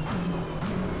say.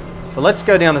 But let's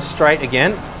go down the straight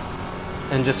again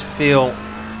and just feel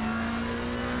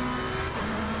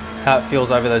how it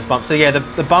feels over those bumps. So yeah,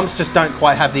 the bumps just don't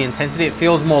quite have the intensity. It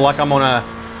feels more like I'm on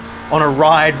a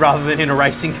ride rather than in a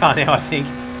racing car now, I think.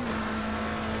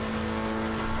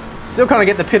 Still kind of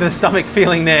get the pit of the stomach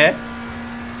feeling there.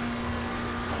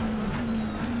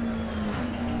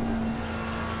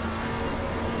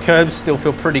 Curbs still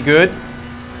feel pretty good.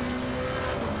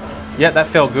 Yeah, that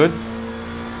felt good.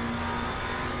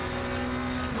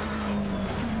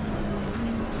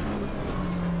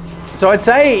 So I'd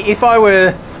say if I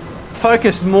were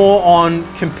focused more on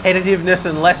competitiveness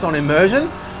and less on immersion,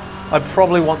 I'd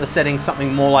probably want the settings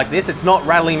something more like this. It's not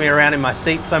rattling me around in my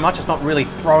seat so much, it's not really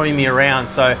throwing me around,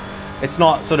 so it's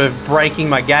not sort of breaking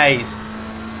my gaze,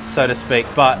 so to speak,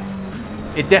 but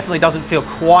it definitely doesn't feel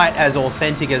quite as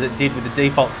authentic as it did with the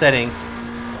default settings.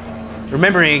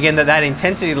 Remembering again that that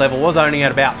intensity level was only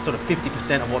at about sort of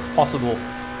 50% of what's possible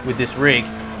with this rig.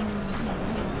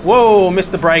 Whoa,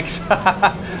 missed the brakes.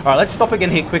 All right, let's stop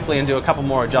again here quickly and do a couple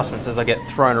more adjustments as I get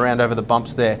thrown around over the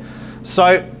bumps there.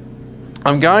 So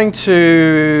I'm going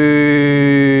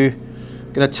to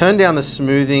turn down the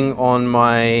smoothing on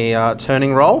my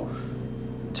turning roll,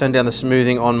 turn down the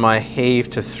smoothing on my heave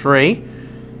to 3.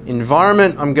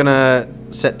 Environment, I'm gonna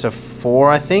set to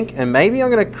 4, I think, and maybe I'm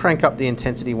gonna crank up the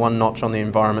intensity 1 notch on the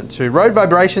environment too. Road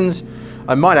vibrations,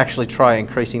 I might actually try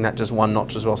increasing that just 1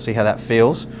 notch as well, see how that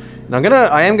feels. And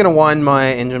I am gonna wind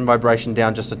my engine vibration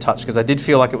down just a touch because I did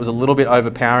feel like it was a little bit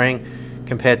overpowering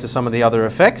compared to some of the other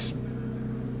effects.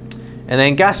 And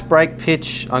then gas brake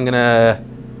pitch, I'm gonna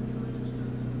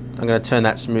turn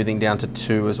that smoothing down to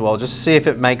 2 as well, just see if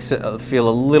it makes it feel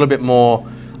a little bit more,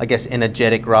 I guess,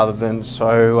 energetic rather than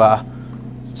so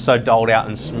dulled out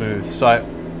and smooth. So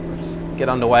let's get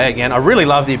underway again. I really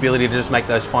love the ability to just make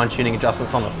those fine-tuning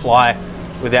adjustments on the fly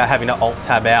without having to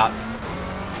alt-tab out.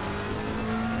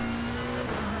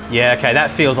 Yeah, okay,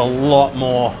 that feels a lot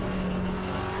more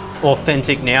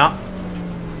authentic now.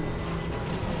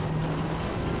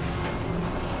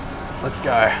 Let's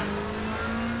go.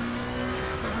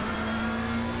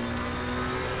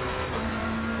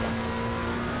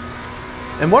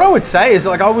 And what I would say is,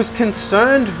 like, I was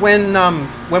concerned when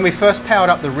we first powered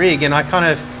up the rig, and I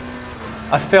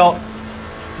felt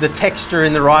the texture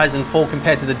in the rise and fall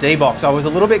compared to the D-Box. I was a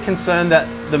little bit concerned that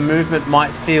the movement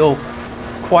might feel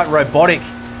quite robotic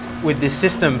with this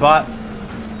system, but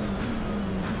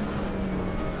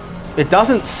it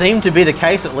doesn't seem to be the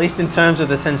case, at least in terms of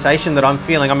the sensation that I'm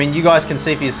feeling. I mean, you guys can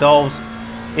see for yourselves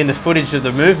in the footage of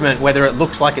the movement whether it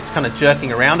looks like it's kind of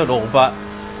jerking around at all, but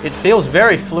it feels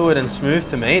very fluid and smooth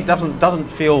to me. It doesn't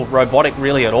feel robotic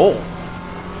really at all,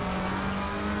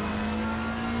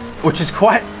 which is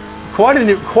quite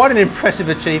an impressive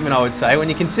achievement, I would say, when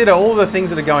you consider all the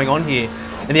things that are going on here.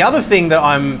 And the other thing that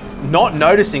I'm not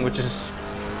noticing, which is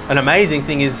an amazing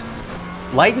thing, is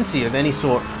latency of any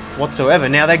sort whatsoever.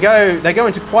 Now they go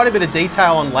into quite a bit of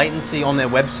detail on latency on their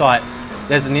website.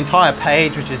 There's an entire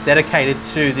page which is dedicated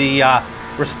to the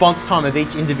response time of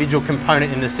each individual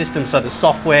component in the system. So the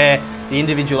software, the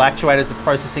individual actuators, the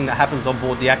processing that happens on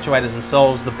board the actuators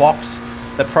themselves, the box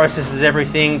that processes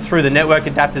everything, through the network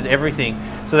adapters, everything.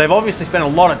 So they've obviously spent a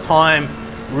lot of time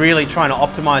really trying to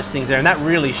optimize things there, and that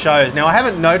really shows. Now I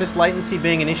haven't noticed latency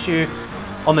being an issue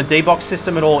on the D-Box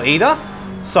system at all either.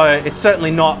 So it's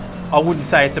certainly not, I wouldn't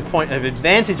say it's a point of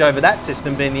advantage over that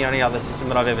system being the only other system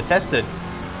that I've ever tested.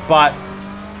 But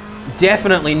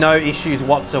definitely no issues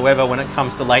whatsoever when it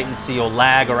comes to latency or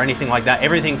lag or anything like that.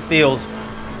 Everything feels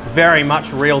very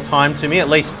much real time to me, at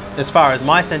least as far as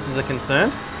my senses are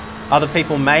concerned. Other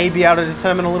people may be able to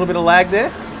determine a little bit of lag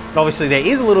there. But obviously there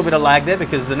is a little bit of lag there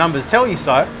because the numbers tell you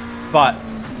so, but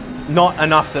not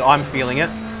enough that I'm feeling it.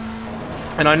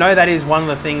 And I know that is one of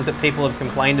the things that people have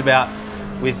complained about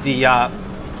with the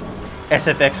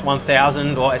SFX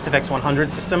 1000 or SFX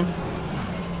 100 system,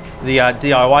 the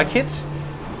DIY kits.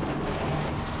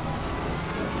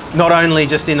 Not only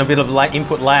just in a bit of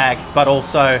input lag, but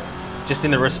also just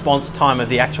in the response time of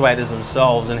the actuators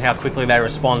themselves and how quickly they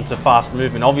respond to fast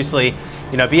movement. Obviously,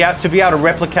 you know, to be able to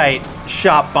replicate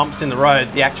sharp bumps in the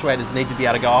road, the actuators need to be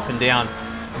able to go up and down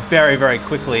very, very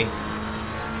quickly.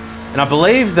 And I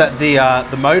believe that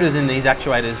the motors in these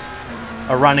actuators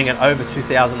are running at over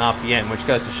 2000 RPM, which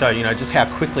goes to show, you know, just how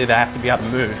quickly they have to be able to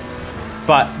move.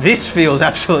 But this feels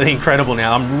absolutely incredible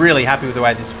now. I'm really happy with the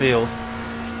way this feels.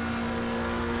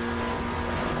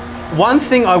 One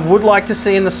thing I would like to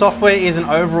see in the software is an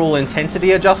overall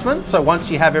intensity adjustment. So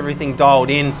once you have everything dialed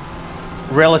in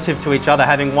relative to each other,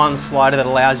 having one slider that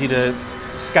allows you to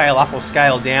scale up or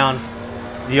scale down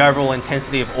the overall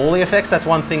intensity of all the effects. That's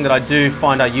one thing that I do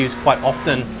find I use quite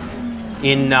often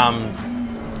in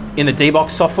the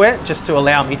D-Box software, just to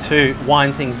allow me to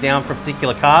wind things down for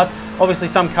particular cars. Obviously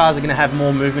some cars are going to have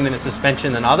more movement in the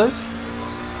suspension than others,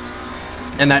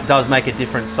 and that does make a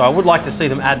difference. So I would like to see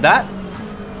them add that,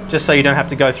 just so you don't have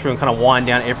to go through and kind of wind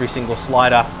down every single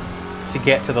slider to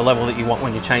get to the level that you want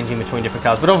when you're changing between different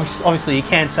cars. But obviously you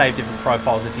can save different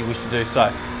profiles if you wish to do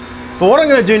so. But what I'm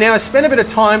going to do now is spend a bit of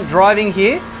time driving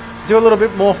here, do a little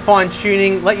bit more fine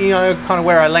tuning, let you know kind of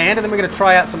where I land, and then we're going to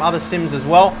try out some other sims as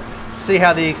well, see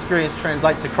how the experience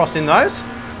translates across in those,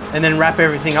 and then wrap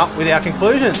everything up with our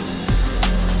conclusions.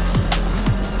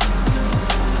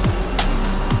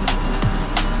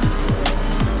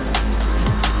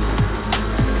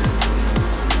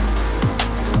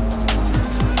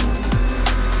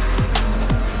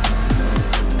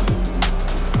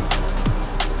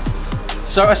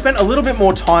 So I spent a little bit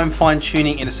more time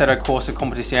fine-tuning in Assetto Corsa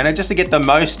Competizione just to get the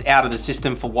most out of the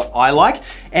system for what I like.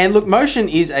 And look, motion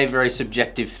is a very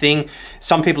subjective thing.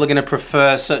 Some people are going to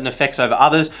prefer certain effects over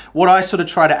others. What I sort of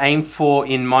try to aim for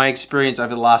in my experience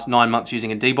over the last 9 months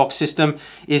using a D-Box system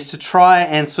is to try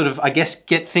and sort of, I guess,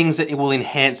 get things that will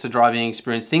enhance the driving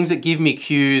experience, things that give me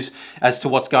cues as to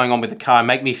what's going on with the car and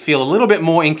make me feel a little bit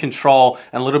more in control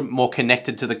and a little bit more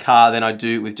connected to the car than I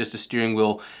do with just a steering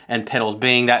wheel and pedals,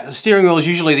 being that the steering wheel is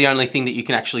usually the only thing that you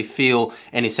can actually feel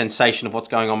any sensation of what's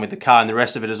going on with the car, and the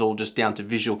rest of it is all just down to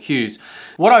visual cues.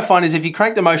 What I find is if you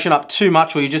crank the motion up too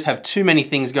much or you just have too many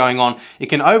things going on, it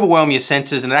can overwhelm your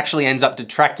senses and it actually ends up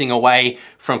detracting away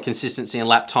from consistency and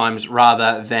lap times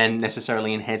rather than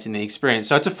necessarily enhancing the experience.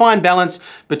 So it's a fine balance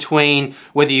between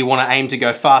whether you want to aim to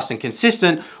go fast and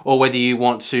consistent or whether you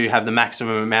want to have the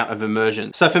maximum amount of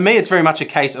immersion. So for me, it's very much a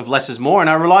case of less is more, and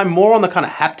I rely more on the kind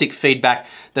of haptic feedback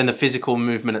than the physical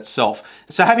movement itself.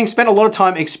 So having spent a lot of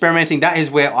time experimenting, that is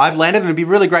where I've landed. It'd be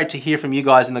really great to hear from you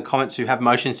guys in the comments who have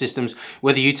motion systems,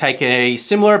 whether you take a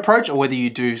similar approach or whether you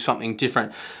do something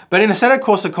different. But in Assetto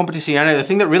Corsa Competizione, the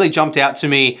thing that really jumped out to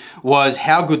me was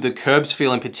how good the curbs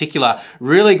feel in particular.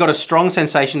 Really got a strong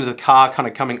sensation of the car kind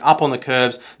of coming up on the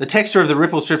curbs, the texture of the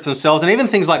ripple strips themselves, and even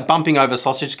things like bumping over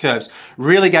sausage curbs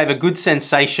really gave a good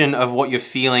sensation of what you're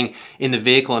feeling in the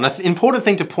vehicle. And an important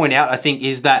thing to point out, I think,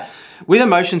 is that with a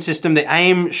motion system, the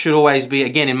aim should always be,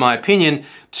 again, in my opinion,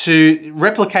 to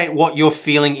replicate what you're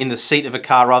feeling in the seat of a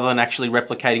car rather than actually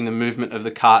replicating the movement of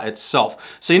the car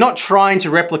itself. So you're not trying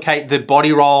to replicate the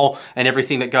body roll and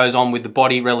everything that goes on with the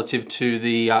body relative to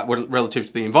the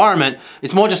environment.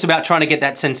 It's more just about trying to get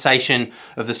that sensation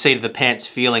of the seat of the pants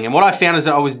feeling. And what I found is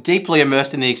that I was deeply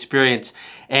immersed in the experience,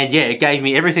 and yeah, it gave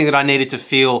me everything that I needed to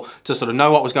feel to sort of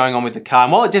know what was going on with the car.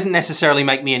 And while it doesn't necessarily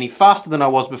make me any faster than I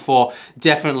was before,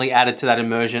 definitely added to that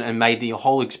immersion and made the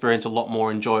whole experience a lot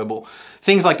more enjoyable.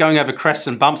 Things like going over crests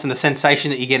and bumps and the sensation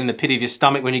that you get in the pit of your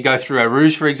stomach when you go through a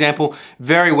rouge, for example,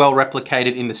 very well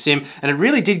replicated in the sim. And it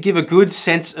really did give a good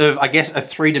sense of, I guess, a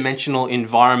three-dimensional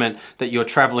environment that you're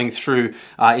traveling through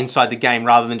inside the game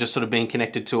rather than just sort of being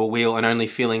connected to a wheel and only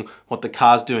feeling what the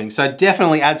car's doing. So it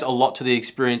definitely adds a lot to the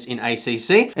experience in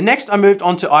ACC. And next I moved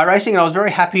on to iRacing, and I was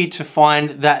very happy to find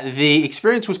that the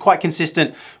experience was quite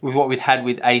consistent with what we'd had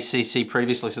with ACC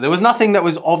previously. So there was nothing that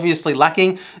was obviously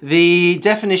lacking. The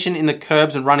definition in the curbs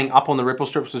reverbs and running up on the ripple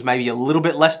strips was maybe a little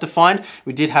bit less defined.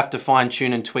 We did have to fine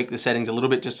tune and tweak the settings a little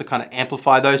bit just to kind of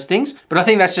amplify those things. But I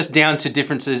think that's just down to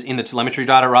differences in the telemetry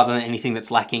data rather than anything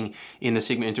that's lacking in the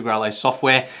Sigma Integrale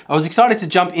software. I was excited to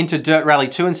jump into Dirt Rally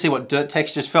 2 and see what dirt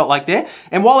textures felt like there.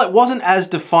 And while it wasn't as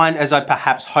defined as I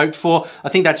perhaps hoped for, I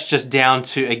think that's just down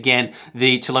to, again,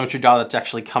 the telemetry data that's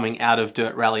actually coming out of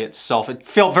Dirt Rally itself. It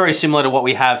felt very similar to what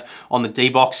we have on the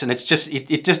D-Box, and it's just,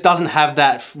 it just doesn't have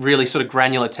that really sort of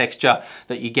granular texture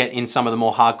that you get in some of the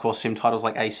more hardcore sim titles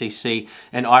like ACC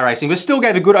and iRacing, but still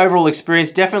gave a good overall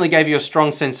experience. Definitely gave you a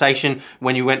strong sensation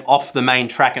when you went off the main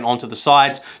track and onto the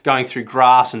sides, going through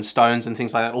grass and stones and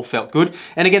things like that. All felt good.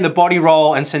 And again, the body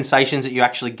roll and sensations that you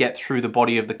actually get through the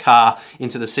body of the car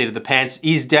into the seat of the pants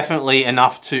is definitely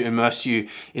enough to immerse you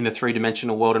in the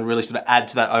three-dimensional world and really sort of add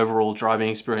to that overall driving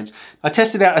experience. I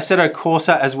tested out Assetto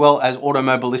Corsa as well as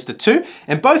Automobilista 2,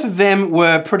 and both of them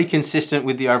were pretty consistent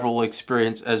with the overall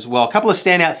experience as well. A couple of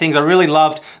standout things. I really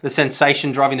loved the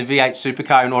sensation driving the V8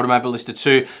 supercar in Automobilista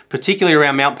 2, particularly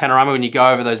around Mount Panorama when you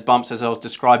go over those bumps as I was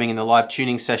describing in the live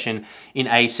tuning session in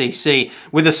ACC.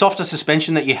 With the softer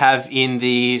suspension that you have in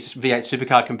the V8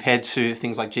 supercar compared to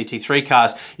things like GT3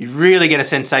 cars, you really get a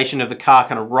sensation of the car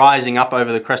kind of rising up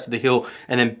over the crest of the hill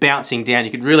and then bouncing down.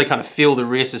 You could really kind of feel the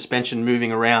rear suspension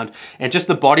moving around, and just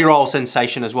the body roll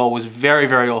sensation as well was very,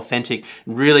 very authentic.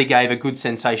 Really gave a good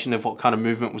sensation of what kind of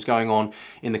movement was going on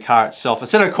in the car itself.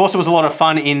 Assetto Corsa was a lot of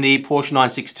fun in the Porsche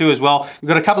 962 as well. We've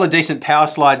got a couple of decent power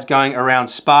slides going around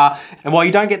Spa, and while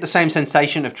you don't get the same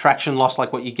sensation of traction loss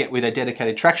like what you get with a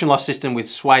dedicated traction loss system with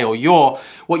sway or yaw,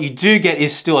 what you do get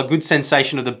is still a good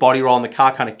sensation of the body roll and the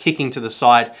car kind of kicking to the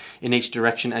side in each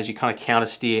direction as you kind of counter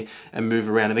steer and move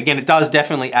around. And again, it does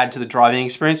definitely add to the driving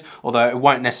experience, although it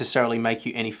won't necessarily make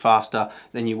you any faster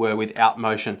than you were without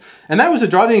motion. And that was a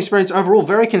driving experience overall,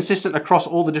 very consistent across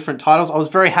all the different titles. I was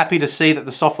very happy to see that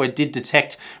the software did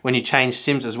detect when you change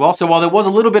sims as well. So while there was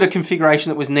a little bit of configuration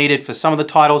that was needed for some of the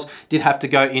titles, did have to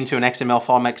go into an XML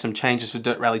file, make some changes for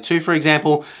Dirt Rally 2, for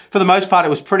example. For the most part, it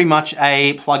was pretty much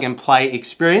a plug and play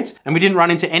experience, and we didn't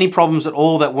run into any problems at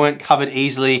all that weren't covered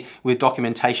easily with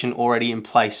documentation already in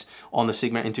place on the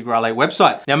Sigma Integrale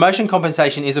website. Now, motion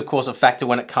compensation is of course a factor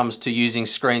when it comes to using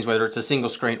screens, whether it's a single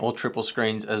screen or triple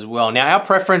screens as well. Now, our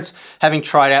preference, having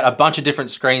tried out a bunch of different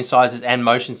screen sizes and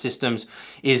motion systems,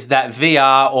 is that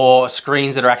VR or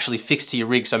screens that are actually fixed to your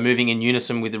rig, so moving in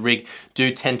unison with the rig,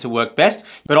 do tend to work best.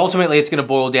 But ultimately, it's going to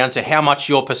boil down to how much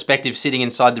your perspective sitting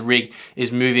inside the rig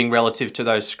is moving relative to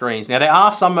those screens. Now, there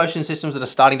are some motion systems that are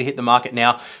starting to hit the market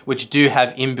now, which do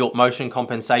have inbuilt motion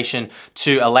compensation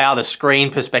to allow the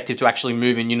screen perspective to actually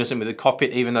move in unison with the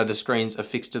cockpit, even though the screens are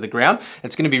fixed to the ground.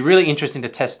 It's going to be really interesting to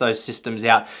test those systems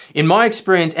out. In my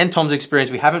experience and Tom's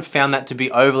experience, we haven't found that to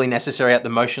be overly necessary at the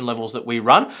motion levels that we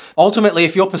run. Ultimately,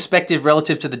 if your perspective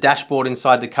relative to the dashboard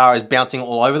inside the car is bouncing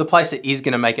all over the place, it is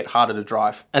going to make it harder to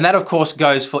drive. And that, of course,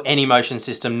 goes for any motion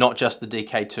system, not just the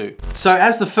DK2. So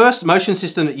as the first motion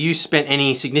system that you spent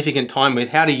any significant time with,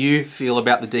 how do you feel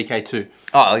about the DK2?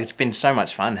 Oh, it's been so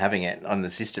much fun having it on the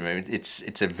system.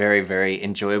 It's a very, very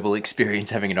enjoyable experience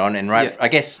having it on. And right, yeah. I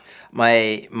guess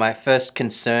my first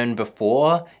concern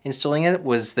before installing it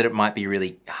was that it might be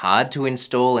really hard to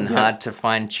install and hard to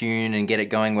fine tune and get it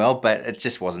going well, but it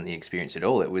just wasn't the experience at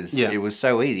all. It was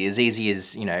so easy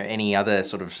as, you know, any other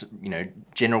sort of, you know,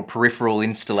 general peripheral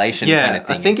installation kind of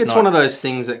thing. I think it's one of those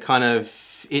things that kind of,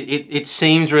 it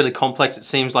seems really complex. It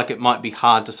seems like it might be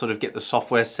hard to sort of get the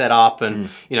software set up, and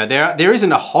you know, there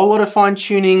isn't a whole lot of fine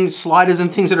tuning sliders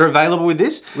and things that are available with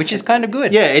this, which is kind of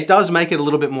good. Yeah, it does make it a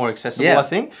little bit more accessible, I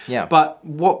think. Yeah. But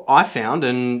what I found,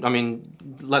 and I mean,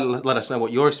 let us know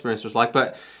what your experience was like,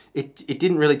 but it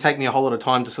didn't really take me a whole lot of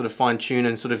time to sort of fine tune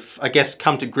and sort of, I guess,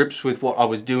 come to grips with what I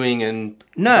was doing. And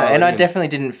no, and I definitely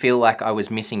didn't feel like I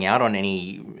was missing out on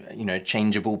any, you know,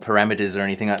 changeable parameters or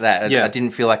anything like that. I didn't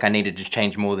feel like I needed to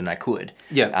change more than I could.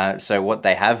 Yeah. So what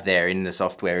they have there in the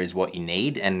software is what you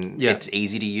need, and it's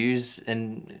easy to use,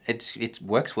 and it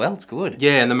works well. It's good.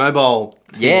 Yeah, and the mobile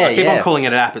thing, I keep on calling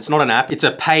it an app. It's not an app. It's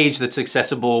a page that's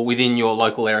accessible within your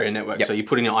local area network. So you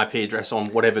put in your IP address on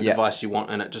whatever device you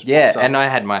want, and it just pops up. And I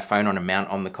had my phone on a mount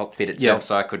on the cockpit itself,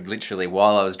 so I could literally,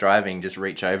 while I was driving, just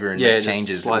reach over and make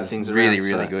changes. Slide things around.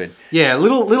 Really good. Yeah,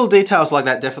 little details like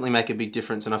that definitely make a big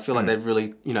difference, and I feel like they've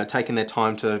really, you know, taken their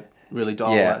time to really dial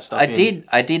all that stuff in.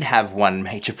 I did have one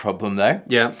major problem though.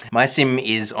 Yeah. My sim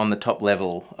is on the top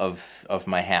level of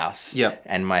my house. Yep.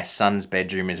 And my son's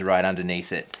bedroom is right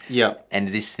underneath it. Yep. And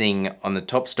this thing on the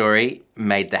top story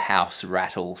made the house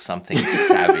rattle something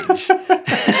savage.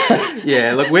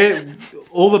 Yeah, look,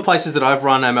 All the places that I've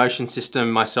run a motion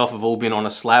system myself have all been on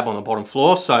a slab on the bottom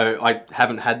floor, so I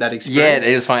haven't had that experience.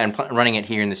 Yeah, it is fine. And running it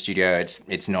here in the studio,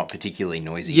 it's not particularly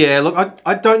noisy. Yeah, look,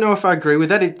 I don't know if I agree with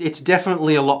that. It's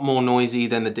definitely a lot more noisy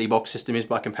than the D-Box system is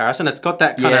by comparison. It's got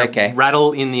that kind of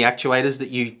rattle in the actuators that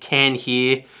you can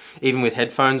hear even with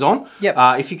headphones on. Yep.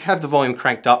 If you have the volume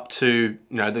cranked up to,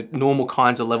 you know, the normal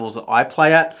kinds of levels that I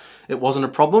play at, it wasn't a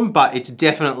problem, but it's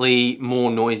definitely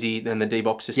more noisy than the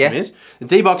D-Box system is. The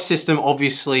D-Box system,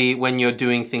 obviously, when you're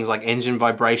doing things like engine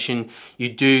vibration, you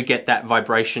do get that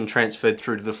vibration transferred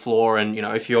through to the floor, and you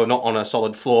know, if you're not on a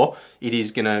solid floor, it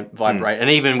is gonna vibrate. And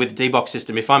even with the D-Box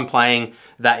system, if I'm playing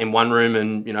that in one room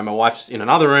and you know my wife's in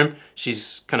another room,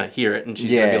 she's gonna hear it and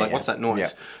she's gonna be like, "What's that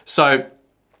noise?" So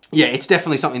yeah, it's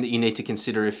definitely something that you need to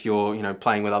consider if you're, you know,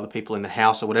 playing with other people in the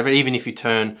house or whatever. Even if you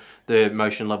turn the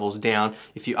motion levels down,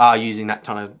 if you are using that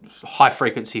kind of high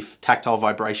frequency tactile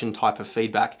vibration type of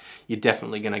feedback, you're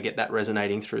definitely going to get that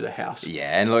resonating through the house.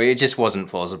 Yeah, and look, it just wasn't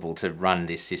plausible to run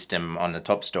this system on the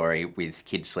top story with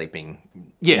kids sleeping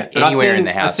anywhere in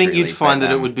the house. I think you'd find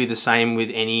that it would be the same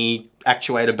with any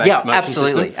actuator-based motion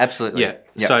system. Absolutely.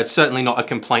 Yeah. So it's certainly not a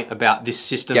complaint about this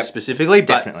system specifically,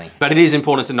 but it is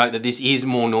important to note that this is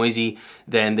more noisy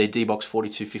than the D-Box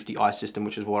 4250i system,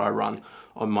 which is what I run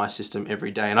on my system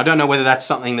every day. And I don't know whether that's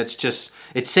something that's just,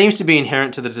 it seems to be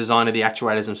inherent to the design of the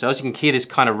actuators themselves. You can hear this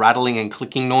kind of rattling and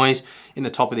clicking noise in the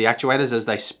top of the actuators as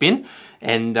they spin.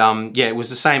 And yeah, it was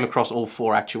the same across all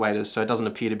 4 actuators, so it doesn't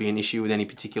appear to be an issue with any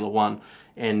particular one.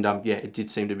 And yeah, it did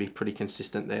seem to be pretty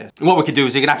consistent there. And what we could do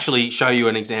is we could actually show you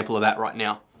an example of that right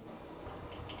now.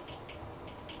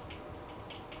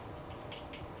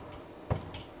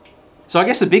 So I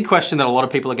guess the big question that a lot of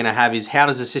people are going to have is, how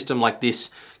does a system like this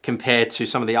compare to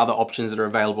some of the other options that are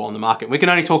available on the market? We can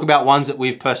only talk about ones that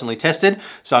we've personally tested,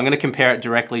 so I'm going to compare it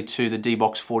directly to the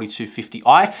D-Box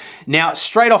 4250i. Now,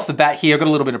 straight off the bat here, I've got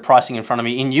a little bit of pricing in front of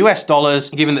me. In US dollars,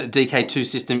 given that the DK2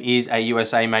 system is a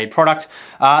USA-made product,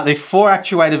 the 4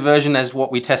 actuator version, as what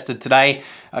we tested today,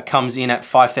 comes in at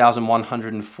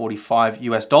 $5,145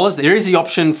 US. There is the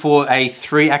option for a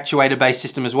 3 actuator based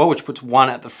system as well, which puts 1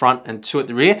 at the front and 2 at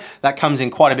the rear. That comes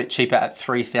in quite a bit cheaper at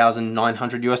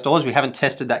 $3,900 US. We haven't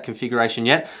tested that configuration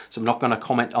yet, so I'm not going to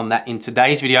comment on that in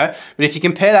today's video. But if you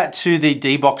compare that to the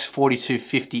D-Box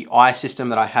 4250i system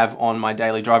that I have on my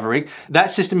daily driver rig,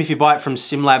 that system, if you buy it from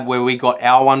SimLab, where we got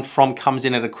our one from, comes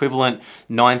in at equivalent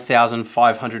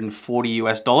 $9,540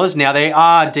 US. Now, there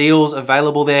are deals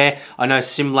available there. I know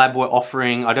SimLab were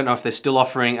offering, I don't know if they're still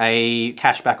offering, a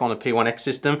cashback on the P1X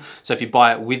system. So if you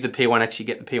buy it with the P1X, you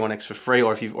get the P1X for free,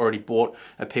 or if you've already bought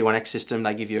a P1X system,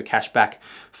 they give you a cashback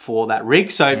for that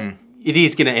rig. So it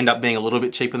is going to end up being a little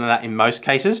bit cheaper than that in most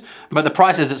cases, but the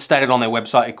price as it's stated on their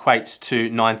website equates to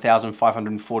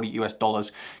 $9,540 US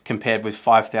compared with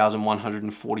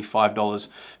 $5,145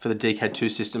 for the DK2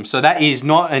 system. So that is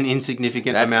not an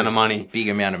insignificant amount of money. Big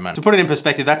amount of money. To put it in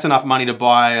perspective, that's enough money to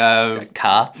buy a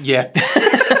car. Yeah.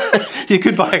 You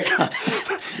could buy a car.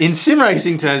 In sim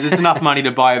racing terms, it's enough money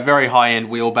to buy a very high-end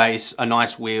wheelbase, a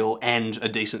nice wheel, and a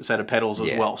decent set of pedals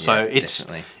as well. So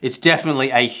it's definitely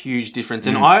a huge difference.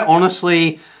 And I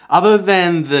honestly, other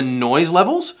than the noise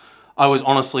levels, I was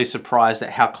honestly surprised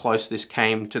at how close this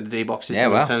came to the D-Box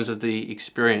system in terms of the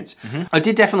experience. I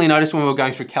did definitely notice when we were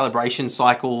going through calibration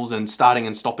cycles and starting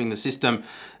and stopping the system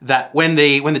that when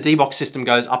the D-Box system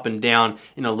goes up and down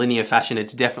in a linear fashion,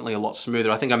 it's definitely a lot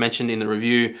smoother. I think I mentioned in the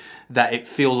review that it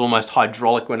feels almost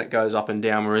hydraulic when it goes up and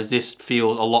down, whereas this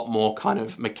feels a lot more kind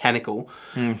of mechanical.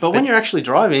 But when you're actually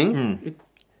driving,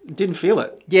 it didn't feel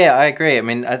it. Yeah, I agree. I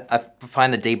mean, I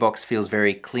find the D-Box feels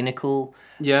very clinical.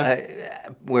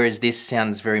 Whereas this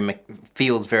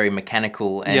feels very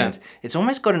mechanical, and it's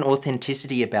almost got an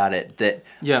authenticity about it that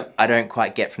I don't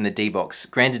quite get from the D-Box.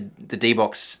 Granted, the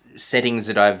D-Box settings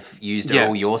that I've used are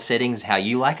all your settings, how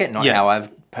you like it, not how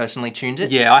I've personally tuned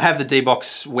it. Yeah, I have the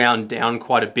D-Box wound down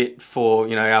quite a bit for,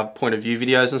 you know, our point of view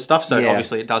videos and stuff, so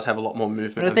obviously it does have a lot more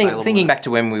movement available. Thinking back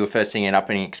to when we were first setting it up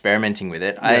and experimenting with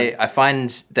it, I find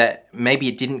that maybe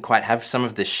it didn't quite have some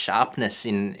of the sharpness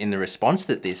in the response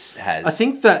that this has. I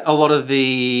think that a lot of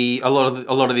the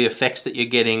effects that you're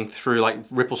getting through like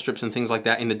ripple strips and things like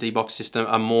that in the D-Box system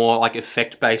are more like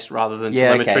effect based rather than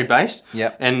telemetry based.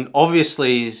 And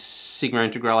obviously Sigma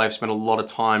Integrale have spent a lot of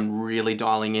time really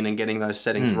dialing in and getting those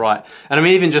settings things right. And I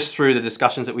mean, even just through the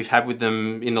discussions that we've had with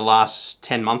them in the last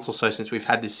 10 months or so since we've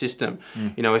had this system,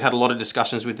 you know, we've had a lot of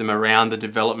discussions with them around the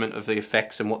development of the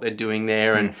effects and what they're doing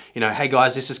there. And, you know, hey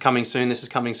guys, this is coming soon, this is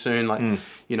coming soon. Like,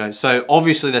 you know, so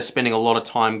obviously they're spending a lot of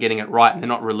time getting it right, and they're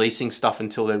not releasing stuff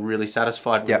until they're really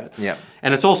satisfied with it.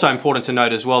 And it's also important to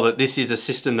note as well that this is a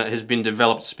system that has been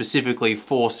developed specifically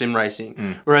for sim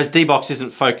racing, whereas D-Box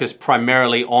isn't focused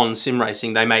primarily on sim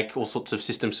racing. They make all sorts of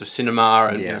systems for cinema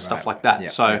and you know, stuff like that.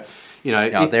 So, you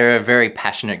know, they're a very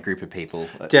passionate group of people.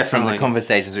 Definitely. From the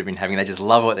conversations we've been having, they just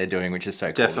love what they're doing, which is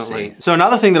so cool to see. So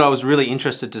another thing that I was really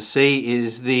interested to see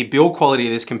is the build quality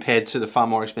of this compared to the far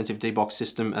more expensive D-Box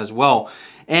system as well.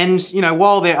 And, you know,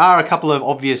 while there are a couple of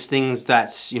obvious things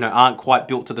that, you know, aren't quite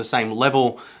built to the same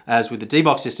level as with the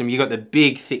D-Box system, you've got the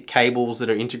big, thick cables that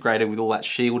are integrated with all that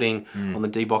shielding on the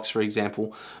D-Box, for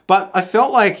example. But I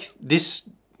felt like this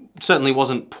certainly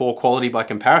wasn't poor quality by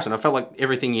comparison. I felt like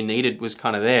everything you needed was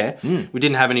kind of there. We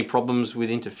didn't have any problems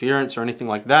with interference or anything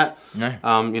like that. No.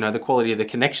 You know, the quality of the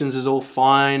connections is all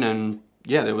fine, and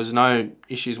yeah, there was no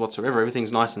issues whatsoever.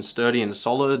 Everything's nice and sturdy and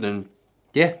solid, and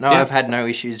I've had no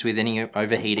issues with any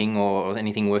overheating or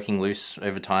anything working loose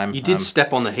over time. You did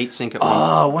step on the heatsink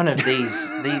at one of these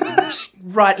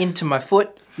right into my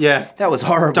foot. Yeah. That was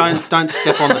horrible. Don't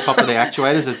step on the top of the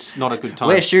actuators. It's not a good time.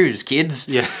 Wear shoes, kids.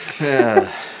 Yeah.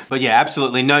 But yeah,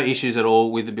 absolutely no issues at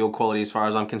all with the build quality as far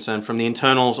as I'm concerned. From the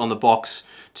internals on the box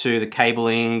to the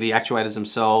cabling, the actuators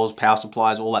themselves, power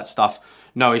supplies, all that stuff,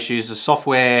 no issues. The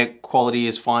software quality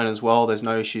is fine as well. There's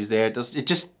no issues there.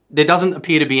 There doesn't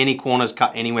appear to be any corners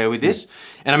cut anywhere with this.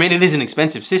 And I mean, it is an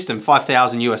expensive system.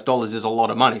 $5,000 US is a lot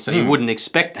of money. So you wouldn't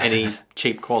expect any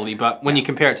cheap quality. But when you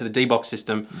compare it to the D-Box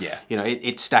system, you know,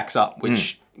 it stacks up,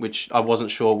 which I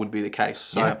wasn't sure would be the case.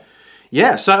 So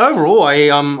yeah, so overall,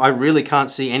 I really can't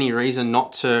see any reason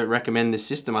not to recommend this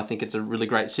system. I think it's a really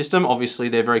great system. Obviously,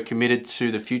 they're very committed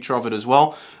to the future of it as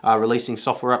well, releasing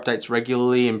software updates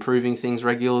regularly, improving things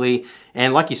regularly.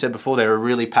 And like you said before, they're a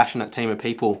really passionate team of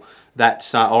people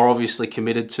that are obviously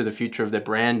committed to the future of their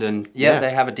brand. And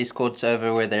they have a Discord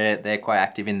server where they're quite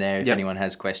active in there. If anyone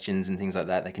has questions and things like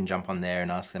that, they can jump on there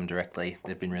and ask them directly.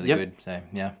 They've been really good, so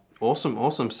yeah. Awesome,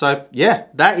 awesome. So yeah,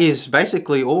 that is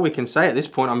basically all we can say at this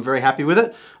point. I'm very happy with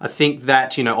it. I think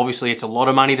that, you know, obviously it's a lot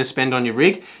of money to spend on your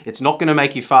rig. It's not going to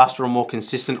make you faster or more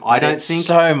consistent. I don't think. It's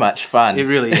so much fun. It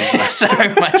really is. So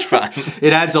much fun.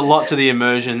 It adds a lot to the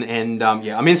immersion, and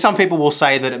yeah, I mean, some people will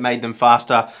say that it made them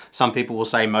faster. Some people will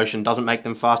say motion doesn't make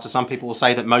them faster. Some people will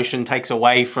say that motion takes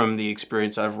away from the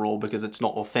experience overall because it's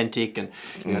not authentic, and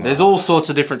you know, there's all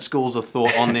sorts of different schools of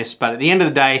thought on this. But at the end of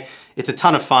the day, it's a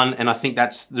ton of fun, and I think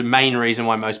that's the main reason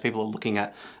why most people are looking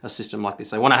at a system like this.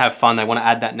 They want to have fun, they want to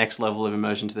add that next level of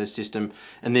immersion to their system,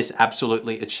 and this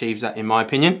absolutely achieves that, in my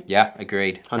opinion. Yeah,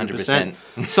 agreed.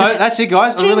 100%. So that's it,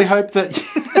 guys. I really hope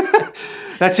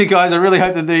that that's it, guys. I really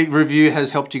hope that the review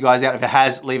has helped you guys out. If it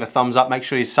has, leave a thumbs up. Make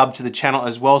sure you sub to the channel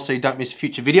as well so you don't miss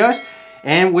future videos,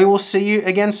 and we will see you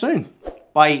again soon.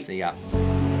 Bye. See ya.